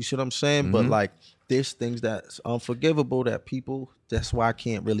 Yeah. You see what I'm saying? But like, there's things that's unforgivable that people, that's why I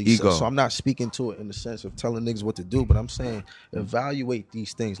can't really say. So I'm not speaking to it in the sense of telling niggas what to do, but I'm saying evaluate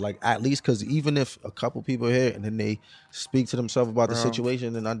these things. Like, at least, because even if a couple people here and then they speak to themselves about the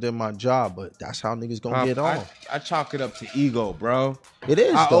situation, and I did my job, but that's how niggas gonna get on. I chalk it up to ego, bro. It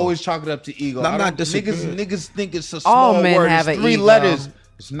is. I always chalk it up to ego. I'm not disagreeing. Niggas think it's a small All men word. have It's an 3 ego. letters.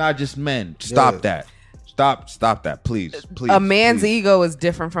 It's not just men. Stop that. Stop that, please. A man's ego is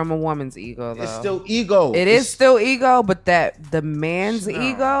different from a woman's ego, though. It's still ego. It is still ego, but the man's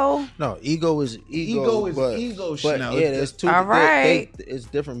ego. No, ego is ego. Ego is ego. But Chanel. yeah, there's two. All right. It's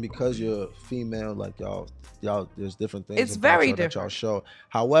different because you're female. Like y'all. There's different things. It's about very y'all that different. y'all show.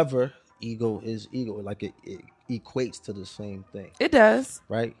 However, ego is ego. Like it equates to the same thing, It does.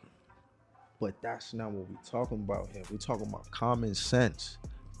 right? But that's not what we're talking about here. We're talking about common sense.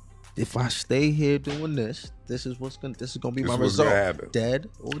 If I stay here doing this is gonna be This my is what's result. gonna happen. Dead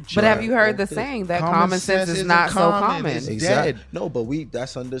or jail. But have you heard the or this. saying that common sense is isn't not so common. common? It's Exactly. dead. No, but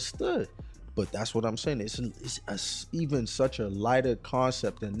that's understood. But that's what I'm saying. It's even such a lighter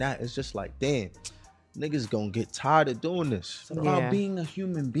concept than that. It's just like, damn, niggas gonna get tired of doing this. It's about Yeah. being a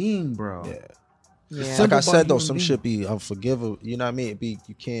human being, bro. Yeah. Yeah. Like I said though, human some being. shit be unforgivable. You know what I mean?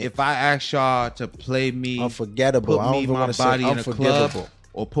 You can't. If I ask y'all to play me, Unforgettable. put I don't me even my want to say body in a club, unforgivable.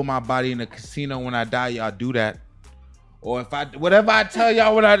 or put my body in a casino when I die, y'all do that. Or if whatever I tell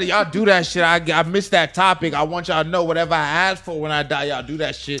y'all y'all do that shit. I missed that topic. I want y'all to know whatever I ask for when I die, y'all do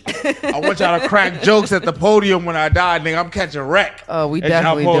that shit. I want y'all to crack jokes at the podium when I die, nigga. I'm catching wreck. Oh, we at y'all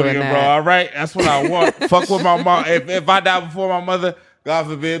definitely podium, doing that. bro. All right, that's what I want. Fuck with my mom. If I die before my mother, God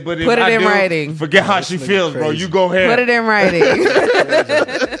forbid. But if Put it I in do, writing. Forget how she nigga feels, bro. crazy. You go ahead. Put it in writing.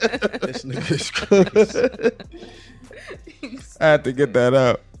 This nigga's crazy. I had to get that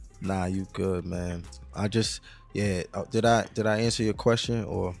out. Nah, you good, man. I just did I answer your question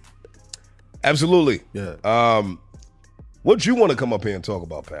or Absolutely. yeah? What you want to come up here and talk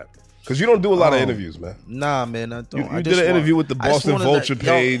about, Pat? Because you don't do a lot of interviews, man. Nah, man, I don't. You did an interview with the Boston Vulture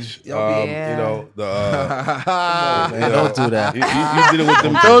page. Yo, you know, man, don't do that. You did it with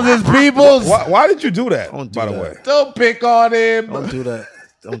them. Those is people's. Why did you do that, Don't do by the that. way? Don't pick on him. Don't do that.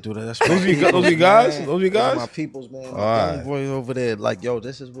 Don't do that. That's Those you guys? Those you guys? My peoples, man. All My young right. boys over there, like, yo,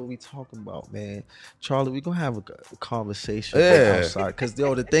 this is what we talking about, man. Charlie, we gonna have a conversation outside. Because,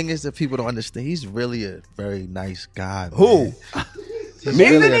 yo, the thing is that people don't understand. He's really a very nice guy. Who? Man. He's Me?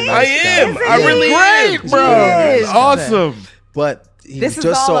 really a nice I am. guy. I really am. Great, bro. Yes. Awesome. But he's This is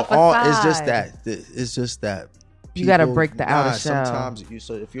just all so a facade. it's just that. It's just that. You gotta people- break the outer shell. Sometimes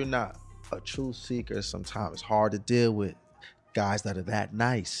so if you're not a truth seeker, sometimes it's hard to deal with guys that are that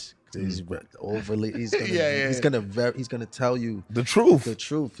nice. He's overly. He's gonna. He's gonna tell you The truth. the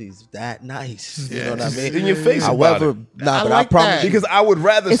truth. He's that nice. You know what I mean? In your face about However, it. nah, I but like I promise that. you, Because I would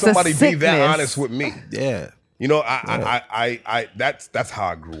rather It's a somebody be that sickness. honest with me. yeah. You know, I that's how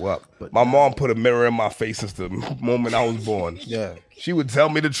I grew up. My mom put a mirror in my face since the moment I was born. Yeah. She would tell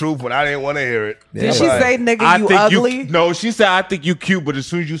me the truth when I didn't want to hear it. Did she say, nigga, you ugly? No, she said I think you cute, but as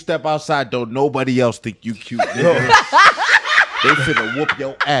soon as you step outside, don't nobody else think you cute. Nigga. They finna whoop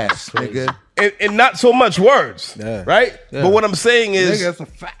your ass, nigga. And not so much words, Yeah. right? Yeah. But what I'm saying is, Nigga, that's a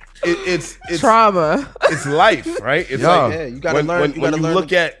fact. it's Trauma. it's life, right? It's Yeah. like Yeah, you gotta when, learn- when, you when gotta you learn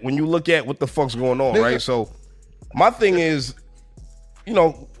look to- at what the fuck's going on, right? So my thing is, you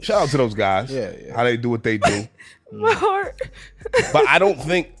know, shout out to those guys. Yeah. How they do what they do. My heart. But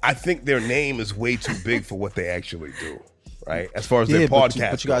I think their name is way too big for what they actually do, right? As far as Yeah, their but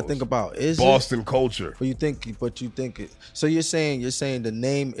podcast you gotta goes. think about is it? Boston culture. But you think it. So you're saying the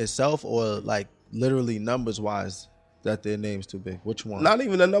name itself, or like literally numbers wise, that their name's too big. Which one? Not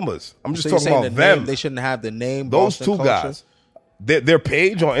even the numbers. I'm just So you're talking saying about the them. name, they shouldn't have the name. Those Boston two Culture? guys. Their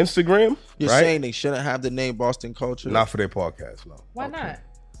page on Instagram, You're right? saying they shouldn't have the name Boston Culture? Not for their podcast, no. Why not?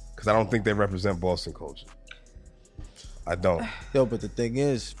 Because I don't think they represent Boston culture. I don't. Yo, but the thing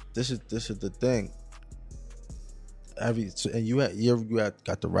is, this is the thing. And you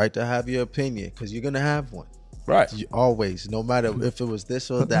got the right to have your opinion because you're gonna have one. Right. You always, no matter if it was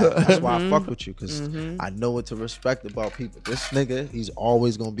this or that. That's why I fuck with you because I know what to respect about people. This nigga, he's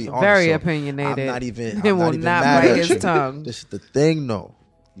always gonna be honest. Very So opinionated. I'm not even. He I'm will not even not mad bite at his you. tongue. This is the thing, though.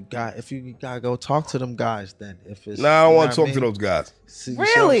 You gotta go talk to them guys. Then if it's Nah, I don't you want know to what talk to those guys. See, you see what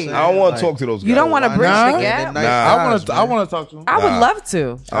I'm Really? saying? I don't want Like, to talk to those guys. You don't want to why bridge not? the gap? Nice Nah. guys, I man. want to talk to him. I would Nah. love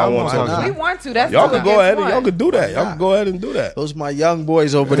to. I don't want Why to talk to not? We them. want to. That's Y'all two can go against ahead. one. Y'all can do that. Y'all can go ahead and do that. Those my young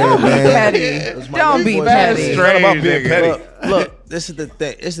boys over there, Don't be man. petty. Those my Don't young be boys petty. over there. It's not about being Nigga. petty. Look, this is the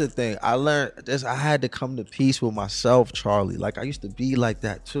thing. It's the thing. I learned this. I had to come to peace with myself, Charlie. Like I used to be like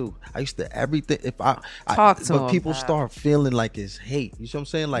that too. I used to everything. If I Talk to but him, people pal. start feeling like it's hate. You see what I'm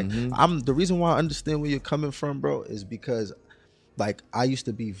saying? Like I'm the reason why I understand where you're coming from, bro, is because like I used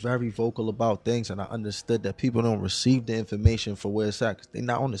to be very vocal about things, and I understood that people don't receive the information for where it's at because they're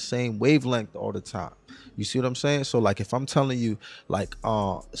not on the same wavelength all the time. You see what I'm saying? So like if I'm telling you like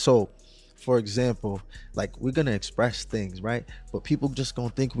so for example, like we're gonna express things, right? But people just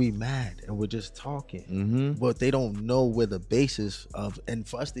gonna think we mad and we're just talking. But they don't know where the basis of, and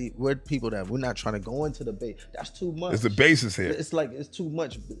for us, we're people that we're not trying to go into the base. That's too much. It's the basis here. It's like it's too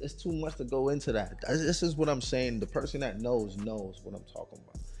much. It's too much to go into that. This is what I'm saying. The person that knows what I'm talking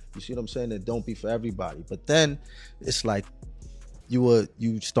about. You see what I'm saying? It don't be for everybody. But then it's like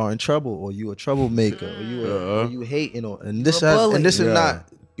you starting trouble, or you a troublemaker, or you hating, or and this You're a bully. is not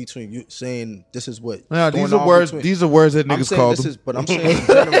between you saying this is what. No, going these are on words. between- These are words that I'm niggas saying call this them. is, but I'm saying in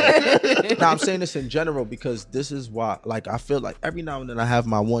general. I'm saying this in general because this is why. Like I feel like every now and then I have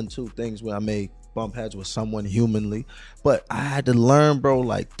my 1-2 things where I may bump heads with someone humanly, but I had to learn, bro.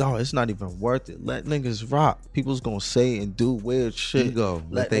 Like, dog, it's not even worth it. Let niggas rock. People's gonna say and do weird shit. Ego.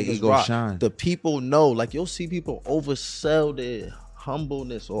 Let their niggas ego shine. The people know. Like you'll see people oversell their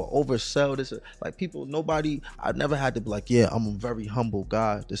humbleness or oversell this. Like people, nobody. I never had to be like, yeah, I'm a very humble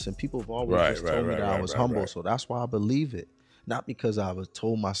guy. Listen, people have always just told me that I was humble, so that's why I believe it. Not because I was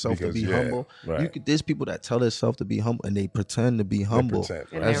told myself to be humble. right. You could. There's people that tell themselves to be humble and they pretend to be humble. pretend,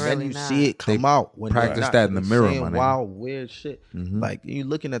 And right. they're And really you not. see it come out when they're practice not. that in the They're mirror, saying my nigga. wild, weird shit. Like you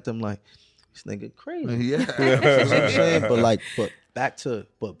looking at them like this nigga crazy. Yeah. You know what I'm saying? But back to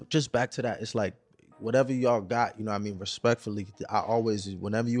that, it's like whatever y'all got, you know what I mean, respectfully, I always,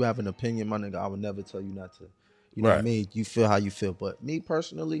 whenever you have an opinion, my nigga, I would never tell you not to. You know what I Right. mean? You feel how you feel. But me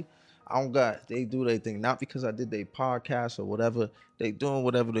personally, I don't got, they do their thing. Not because I did their podcast or whatever. They doing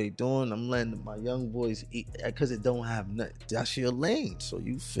whatever they doing. I'm letting my young boys eat because it don't have nothing. That's your lane. So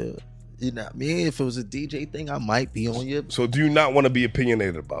you feel, you know what I mean? If it was a DJ thing, I might be on your. So do you not want to be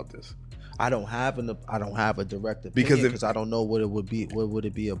opinionated about this? I don't have a direct opinion because I don't know what it would be. What would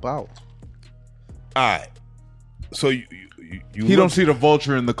it be about? All right. So you don't see the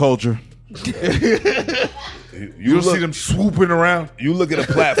vulture in the culture. You don't see them swooping around. You look at a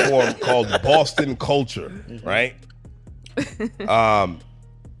platform called Boston Culture, right?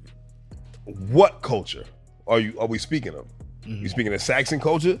 What culture are we speaking of? You speaking of Saxon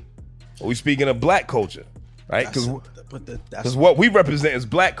culture? Are we speaking of black culture? Right? Because what we represent is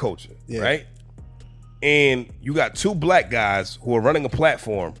black culture, right? And you got two black guys who are running a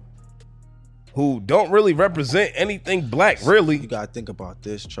platform who don't really represent anything black, really. You gotta think about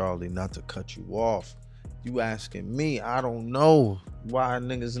this, Charlie, not to cut you off. You asking me, I don't know why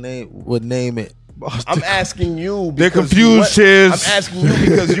niggas would name it Boston. I'm asking you they're because confused, Chiz. I'm asking you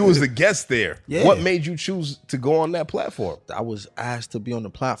because you was the guest there. Yeah. What made you choose to go on that platform? I was asked to be on the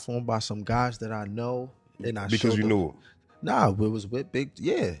platform by some guys that I know, and Because you knew them. Nah, it was with big.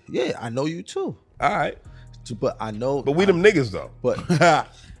 Yeah, I know you too. All right. But I know. But we them niggas though. But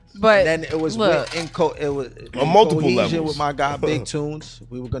But then it was look, it was on multiple cohesion levels with my guy Big Tunes.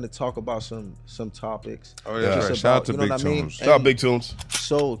 We were going to talk about some topics. Oh yeah, Just right. Shout out to you know Big what I mean? Tunes. Shout out Big Tunes.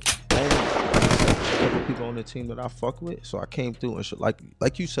 So, and a couple people on the team that I fuck with. So I came through and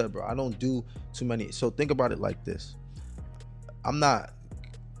like you said, bro. I don't do too many. So think about it like this. I'm not.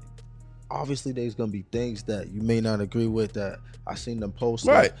 Obviously, there's gonna be things that you may not agree with that I seen them post,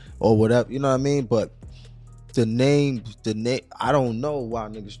 Right. or whatever. You know what I mean? But the name, I don't know why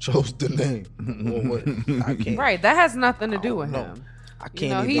niggas chose the name. Or what, I can't. right, that has nothing to do with know. him. I can't. You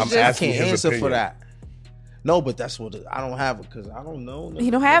know, even, he's I just- can't asking his answer opinion. for that. No, but that's what I don't have it because I don't know. He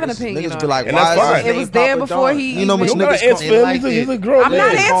don't have an Niggas- opinion Niggas on be like, it. And why that's is his fine. It name was there Papadon? before he You know, even much You don't gotta niggas answer call for him. liked He's it. a grown I'm man.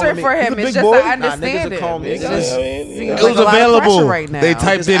 not Niggas call answering me- for he's him. a It's big just boy. I Nah, understand niggas call it. me- It's Yeah, just I mean, seems it like It was a lot of pressure available. right now. They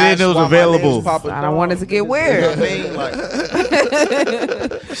typed it in. It was available. I don't want it to get weird. You know what I mean? Like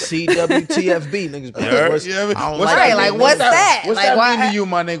CWTFB niggas. Be like, what's, Yeah, I don't what's Right, that like mean? what's that? What's Like that why? mean to you,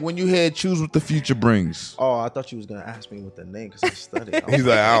 my nigga? When you hear "Choose What the Future Brings"? Oh, I thought you was gonna ask me what the name because I studied. He's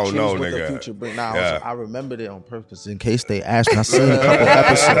like, I don't know, Choose what nigga. The future bring. Nah, Yeah. I remembered it on purpose in case they asked me. I seen a couple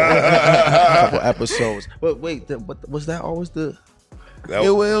episodes. But wait, was that always the? That's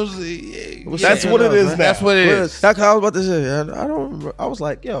what it is now. That's what it is. That's what I was about to say. I don't remember. I was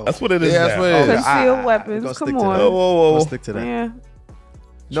like, yo. That's what it is Yeah, that's now. what it is. Concealed weapons, We're gonna come stick to on. that. Whoa. Let's stick to that. Yeah.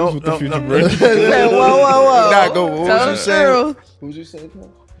 Choose what the future no. brings. Whoa. Nah, go. What Tell was the you saying? truth. What was you saying?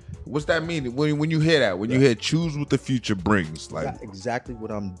 What's that mean? When you hear that, when you hear "Choose What the Future Brings," like That's exactly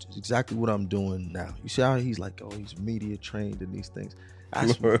what I'm doing now. You see how he's like, oh, he's media trained in these things.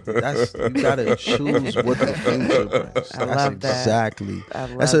 That's you gotta choose what the future brings. I love that. Exactly. I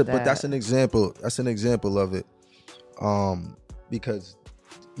love But that. that's an example. That's an example of it. Because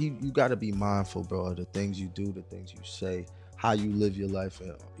you gotta be mindful, bro, of the things you do, the things you say, how you live your life.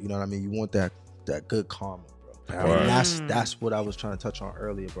 You know what I mean? You want that good karma, bro. And that's what I was trying to touch on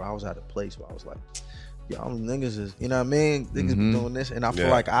earlier, bro. I was at a place where I was like, y'all niggas is, you know what I mean? Niggas be doing this. And I feel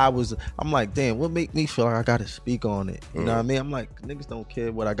like I'm like, damn, what make me feel like I got to speak on it? You know what I mean? I'm like, niggas don't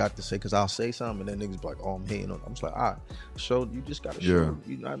care what I got to say because I'll say something and then niggas be like, oh, I'm hating on it. I'm just like, all right, you just got to show,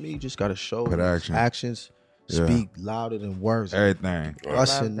 you know what I mean? You just got to show Put action. actions speak louder than words. everything.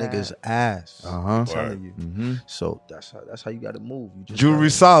 Busting Love niggas' that. ass. Uh-huh. I'm telling you. Mm-hmm. So that's how you got to move. You just Jewelry gotta-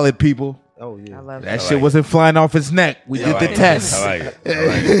 solid, people. Oh, yeah. I love That that. shit wasn't flying off his neck. We did the test. I like it. I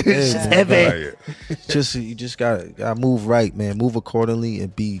like it. It's I heavy. like it. You just gotta move right, man. Move accordingly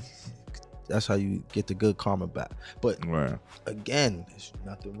and be. That's how you get the good karma back. But Right. again, there's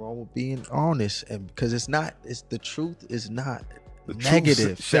nothing wrong with being honest, and because the truth is not The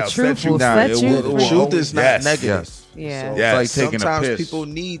negative. shall The truth set you will down. set it you will- The free. truth is not Yes. negative. Yes. Yeah. Yeah. It's like taking a Sometimes piss. people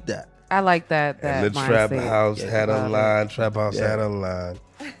need that. I like that. And That the trap mindset. house had a Love it. line. Trap house had a line.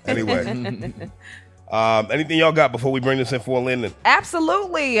 Anyway, anything y'all got before we bring this in for a landing?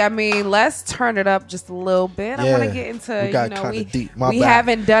 Absolutely. I mean, let's turn it up just a little bit. I want to Yeah. get into, We got we kinda deep. My we bad.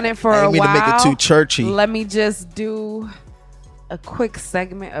 haven't done it for I a didn't mean while. to make it too churchy. Let me just do a quick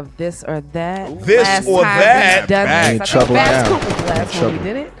segment of this or that. This Last or time that? we done Back. this. In I trouble think Babs now. Coop was the last In one we trouble.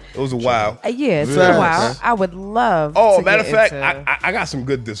 did it. It was a while. Yeah, it's been Facts. a while. I would love Oh, to matter of get fact, into- I got some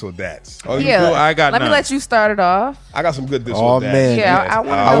good this or that's. Oh, you yeah, do? I got let none. me let you start it off. I got some good this Oh, or that. man. Yeah, I want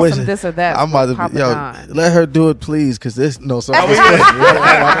to I know wish- some this or that. I'm about to Papadon. let her do it, please, because this so. Oh, we good.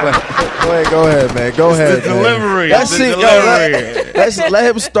 Go ahead, man. Go ahead. the man. delivery. Let's The see. delivery. Let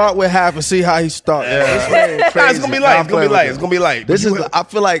him start with half and see how he starts. Nah, it's gonna be light. It's gonna be light. It's gonna be light. This But is. you- I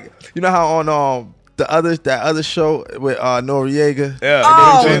feel like you know how on that other show with Noriega. Yeah.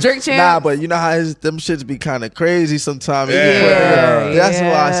 Oh, Drink drink champ. Nah, but you know how them shits be kind of crazy sometimes. Yeah. That's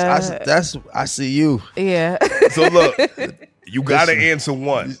Yeah. why I see you. Yeah. So look, You gotta answer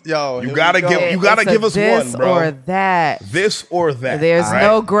one. Yo, you gotta give us this one, bro. or that. This or that. There's right?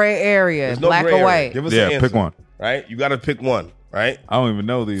 no gray area. There's no Black gray or area. white. Give us an answer. pick one. Right? You gotta pick one. Right? I don't even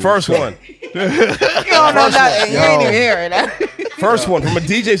know these. First one. You don't know nothing. You ain't even hearing that. First one from a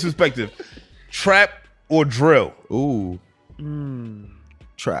DJ's perspective. Trap or drill? Ooh.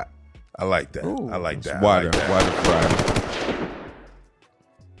 Trap. I like that. I like that. Wider, I like that. wider fry.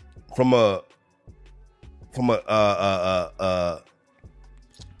 From a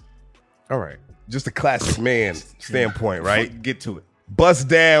All right. just a classic man standpoint, right? Get to it. Bust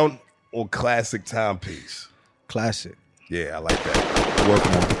down or classic timepiece? Classic. Yeah, I like that. Work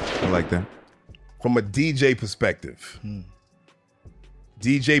more. I like that. From a DJ perspective,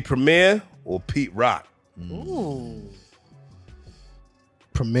 DJ Premier or Pete Rock? Ooh.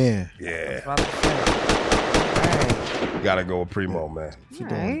 Premiere. Yeah, All right. gotta go with Primo, man. If you're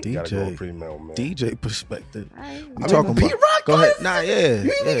Alright. doing Gotta go with DJ, Primo, man. DJ perspective. Alright. We talking Pete about Rock. Go ahead. Nah, yeah.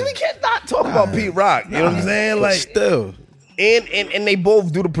 We can't not talk about Pete Rock. You know what I'm saying? But Like, still, and they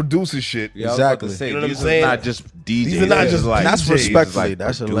both do the producer shit. Yeah, I was about to Exactly. say, You know what I'm these saying? are not just DJs. These are not just like that's DJs, respectfully.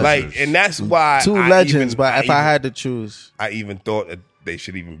 That's a producers. legend. Like, and that's why Two I legends, even- but if I even- had to choose, I even thought that they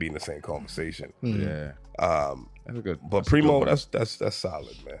should even be in the same conversation. Yeah. That's a good. But that's a Primo, good one. that's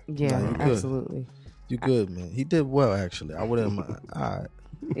solid, man. Yeah, Nah, you good. absolutely. you good, man. He did well, actually. I wouldn't mind. All right.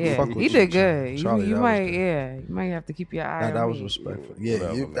 Yeah, Fuck with he you, did Charlie. good. Charlie, You that was might, good. you might have to keep your eye Nah, on that me. was respectful. Yeah,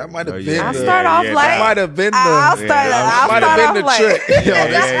 Whatever, you, man. that might have Oh, been. I yeah. start off yeah, like that might have been the. I'll start. I'll might start have off been the like. trick. Yo,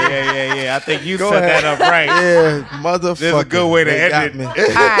 yeah. I think you Go set ahead. that up right. Yeah, motherfucker. There's a good way to They end got it. me. All right,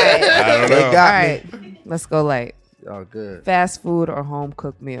 I don't They know. all got me. right. Let's go light. Y'all good. Fast food or home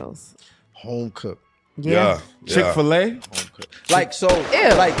cooked meals? Home cooked. Yeah. Chick-fil-A. Home cooked. Like so. Ew.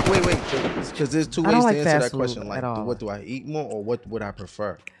 Like wait, because there's two I don't ways like to answer fast that food question. Like, at all. what do I eat more, or what would I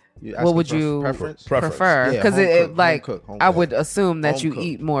prefer? You What asking would for you preference? prefer? Yeah, Because home it cooked, like home cooked, home I cooked. would assume that Home you cooked.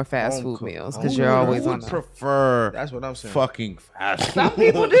 eat more fast Home food cooked. meals Home because you're cooked. always Who on would the. prefer That's what I'm saying. fucking fast Some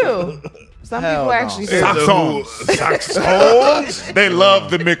people do. Some Hell people no. actually do. Saxons. They love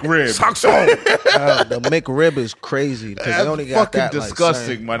the McRib. The McRib is crazy because they only That's got fucking that.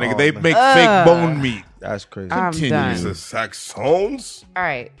 disgusting, like, my nigga. oh, They man. make fake bone meat. That's crazy. I'm Continue. done. The Saxons? All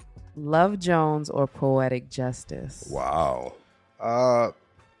right. Love Jones or Poetic Justice? Wow. Gotta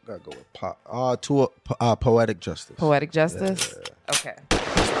go with poetic justice. Poetic Justice? Okay. All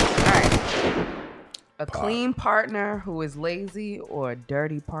right. A clean partner who is lazy or a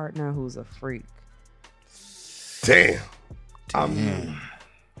dirty partner who's a freak? Damn. I'm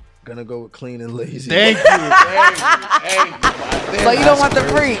gonna go with clean and lazy. Thank you. So you don't want the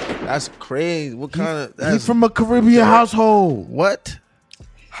freak? That's crazy. What kind of? He's That's, from a Caribbean household. what?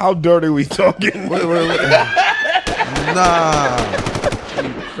 How dirty we talking? Wait. Nah,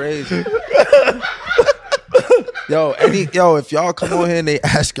 you crazy. Yo, if y'all come on here and they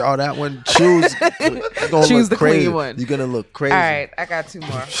ask y'all that one, choose. You're gonna Choose look the crazy. clean one. You're gonna look crazy. All right. I got two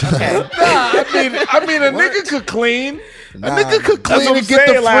more. Okay. I mean, a nigga could clean. Nah, A nigga could That's clean what I'm and get the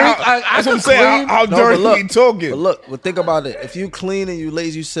saying. freak. Like, I that's what I'm could saying. clean. How No, dirty but look, we talking? But look, well, think about it. If you clean and you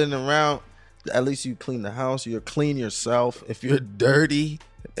lazy, you sitting around. At least you clean the house. You're clean yourself. If you're dirty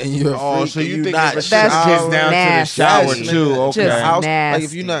and you're Oh, freak so and you you think not if a shit That's gets just down to the nasty. shower Yes, too? nigga. Okay. Just house, like nasty.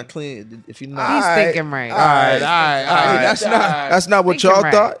 if you're not clean, if you're not, He's Alright. thinking right. All right. that's not what Thinking y'all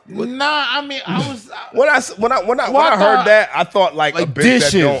right. thought. Nah, I mean, I was. When I thought- heard that, I thought like like a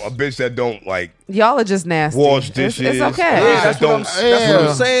dishes. bitch that don't like Y'all are just nasty. wash It's- dishes. It's okay. Yeah, that's what I'm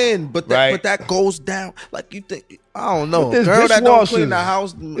Yeah. saying. But Right. that goes down. Like you think, I don't know. there's Girl that don't dishwashers. clean the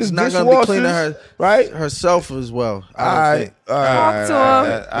house There's is not gonna be cleaning dishwashers, her right? herself as well. I All don't right, think. all right. Talk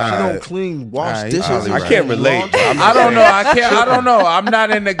to him. She don't clean, wash Alright, dishes. Ollie, I right. can't relate. I don't know. I don't know. I'm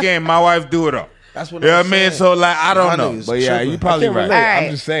not in the game. My wife do it all. That's what You know I'm what I mean? saying. So like, I Y'all don't know. niggas But yeah, tripping. you probably Can't right. relate. Alright.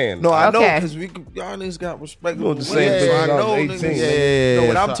 I'm just saying. No, I know Okay. because y'all niggas got respect. You know what I'm for saying, women, so I bitch, I was know 18, niggas. yeah, No,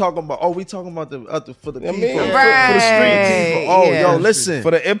 what so- I'm talking about. Oh, we talking about the for the I people. mean, for the Right. street Oh, Yeah. yo, listen.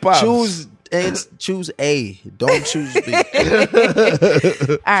 for the hip hop. Choose A. Don't choose B. All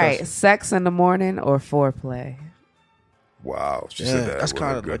right. Sex in the morning or foreplay? Wow, she Yeah, said that. that's with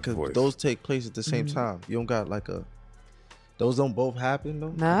kind a of good like 'cause voice. those take place at the same time. You don't got like a. Those don't both happen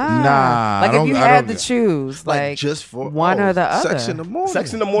though. Nah, Like I if you don't- I had don't- to choose, like just for one or the other. Sex in the morning.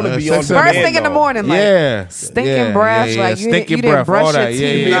 Sex in the morning Uh, be on sex in demand, First thing in the though. morning, like Yeah, stinking breath, like you stinking didn't breath, brush all your that. Yeah,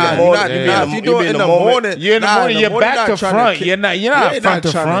 teeth. yeah, Nah, yeah. you're not. Yeah. You're not. If you do it in the morning, You're in the nah, morning. You're back not to trying front. ki- You're not Yeah, front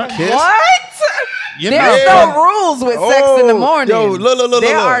to trying front. kiss. What? There's no rules with sex in the morning. Yo, look.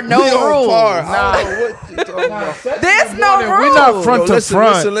 There are no We on rules. par. Nah. I don't know what you talking about. There's no rules. We're not front to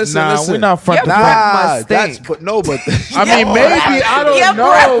front. Listen. We're not front Your to breath front. must That's stink. but no, but I mean, maybe I Your don't know,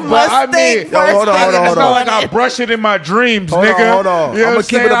 breath but must I mean, stink Yo, hold on, hold on, it's hold not on. like I brush it in my dreams, Hold on, nigga. hold on. You know I'ma what I'm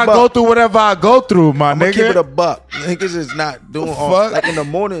keep it saying? a I buck. go through whatever I go through, my I'm gonna keep it a nigga. buck. Niggas is not doing all Fuck. like in the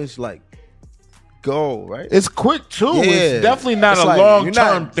morning. It's like go right. It's quick too. Yeah. It's definitely not It's a like, long you're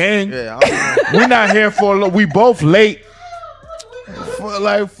term not- thing. Yeah, I don't know. We're not here for. We both late.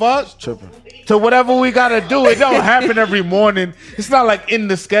 Like fuck. Tripping. To whatever we gotta do. It don't happen every morning. It's not like in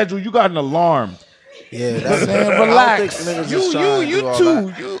the schedule. You got an alarm. Yeah, that's Man, I don't relax. think niggas is You trying to do all too.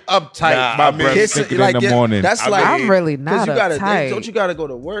 that. You uptight. Nah, my I mean, breath Kiss stinking it, like, in the yeah, morning. That's like I'm really not you gotta uptight. don't you gotta go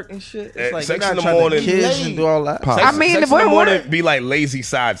to work and shit. It's like sex you're in not the trying morning. to kids and do all that. Pop. I mean, sex in the we're- morning be like lazy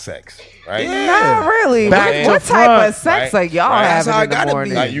side sex, right? Not really. Back What to type front, of sex right? are y'all Right. That's having how it in the gotta be.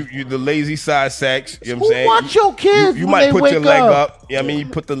 morning? Like you the lazy side sex. You know what I'm Who saying? watch your kids You when might they put your wake leg up? up. Yeah, I mean, you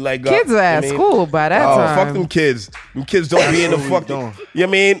put the leg up. Kids are at I mean, school by that Oh, time. fuck them kids. Them kids don't be in the what we fucking. doing. You know what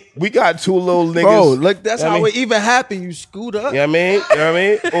I mean? We got two little niggas. Bro, look, that's You know how what I it even happened. You scoot up. You know what I mean? You know what I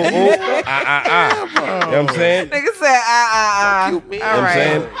mean? Ooh, ooh, ah. You know what I'm saying? Nigga said, All You know what I'm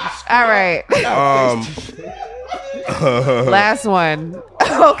right. All right. Last one.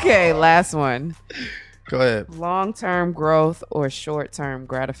 Okay, last one. Go ahead. Long-term growth or short-term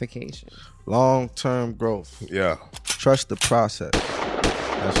gratification? Long-term growth. Yeah. Trust the process.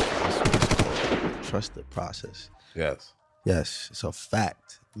 That's what it's called. Trust the process. Yes. Yes, it's a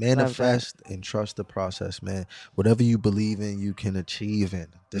fact. Manifest and trust the process, man. Whatever you believe in, you can achieve in.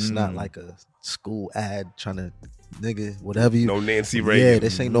 This not like a school ad trying to, nigga, whatever you. No Nancy Reagan. Yeah,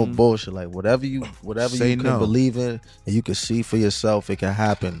 this ain't no bullshit. Like whatever you Say can no. believe in and you can see for yourself, it can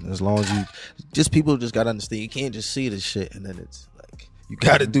happen. As long as you, just people just gotta understand. You can't just see this shit and then it's like you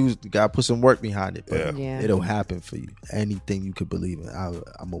gotta put some work behind it. But Yeah. it'll happen for you. Anything you could believe in,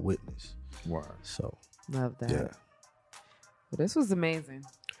 I'm a witness. Wow. So Love that. yeah, Well, this was amazing.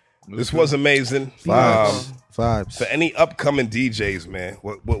 This was amazing. vibes. For any upcoming DJs, man,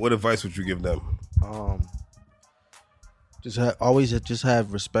 what advice would you give them? Always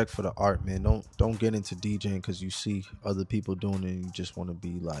have respect for the art, man. Don't get into DJing because you see other people doing it and you just want to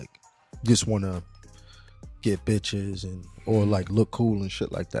be like, just want to get bitches and or like look cool and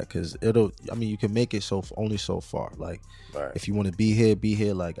shit like that. Because you can make it only so far. Like Right. if you want to be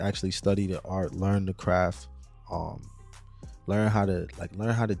here. Like actually study the art, learn the craft, learn how to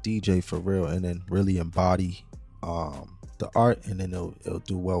DJ for real, and then really embody the art, and then it'll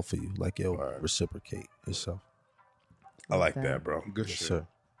do well for you. Like it'll reciprocate itself. I like that. that, bro. Good Yes, shit. sir.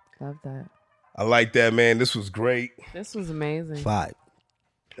 Love that. I like that, man. This was great. This was amazing. Vibe.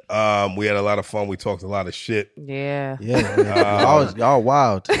 We had a lot of fun. We talked a lot of shit. Yeah. Yeah, man. y'all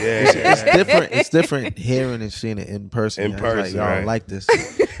wild. Yeah. It's different. It's different hearing and seeing it in person. In It's person, like, y'all right. don't like this.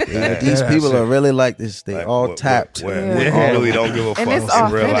 These people are really like this. They Like, all we- tapped. we Yeah. really don't give a fuck And it's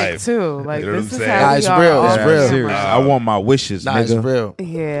in real authentic life. too. Like You know what this I'm is saying? how Nah, we it's are real. off It's real. camera. I want my wishes, Nah, it's nigga. real.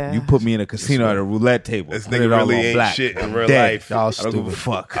 Yeah. You put me in a casino at a roulette table. This Put nigga it all really on ain't black. shit in I'm real dead. life. Y'all I don't give a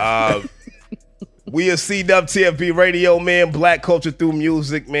stupid. fuck. We are C-Dub TFB Radio, man. Black culture through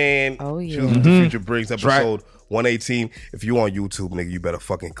music, man. Oh, yeah. Choose what the future brings. right. Episode 118. If you on YouTube, nigga, you better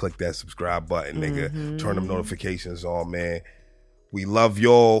fucking click that subscribe button, nigga. Turn them notifications on, man. We love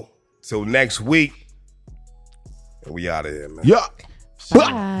y'all. Till next week. And we out of here, man. Yeah.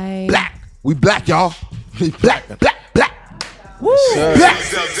 Bye. Black. We black, y'all. We black. Sir.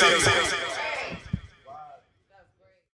 Black.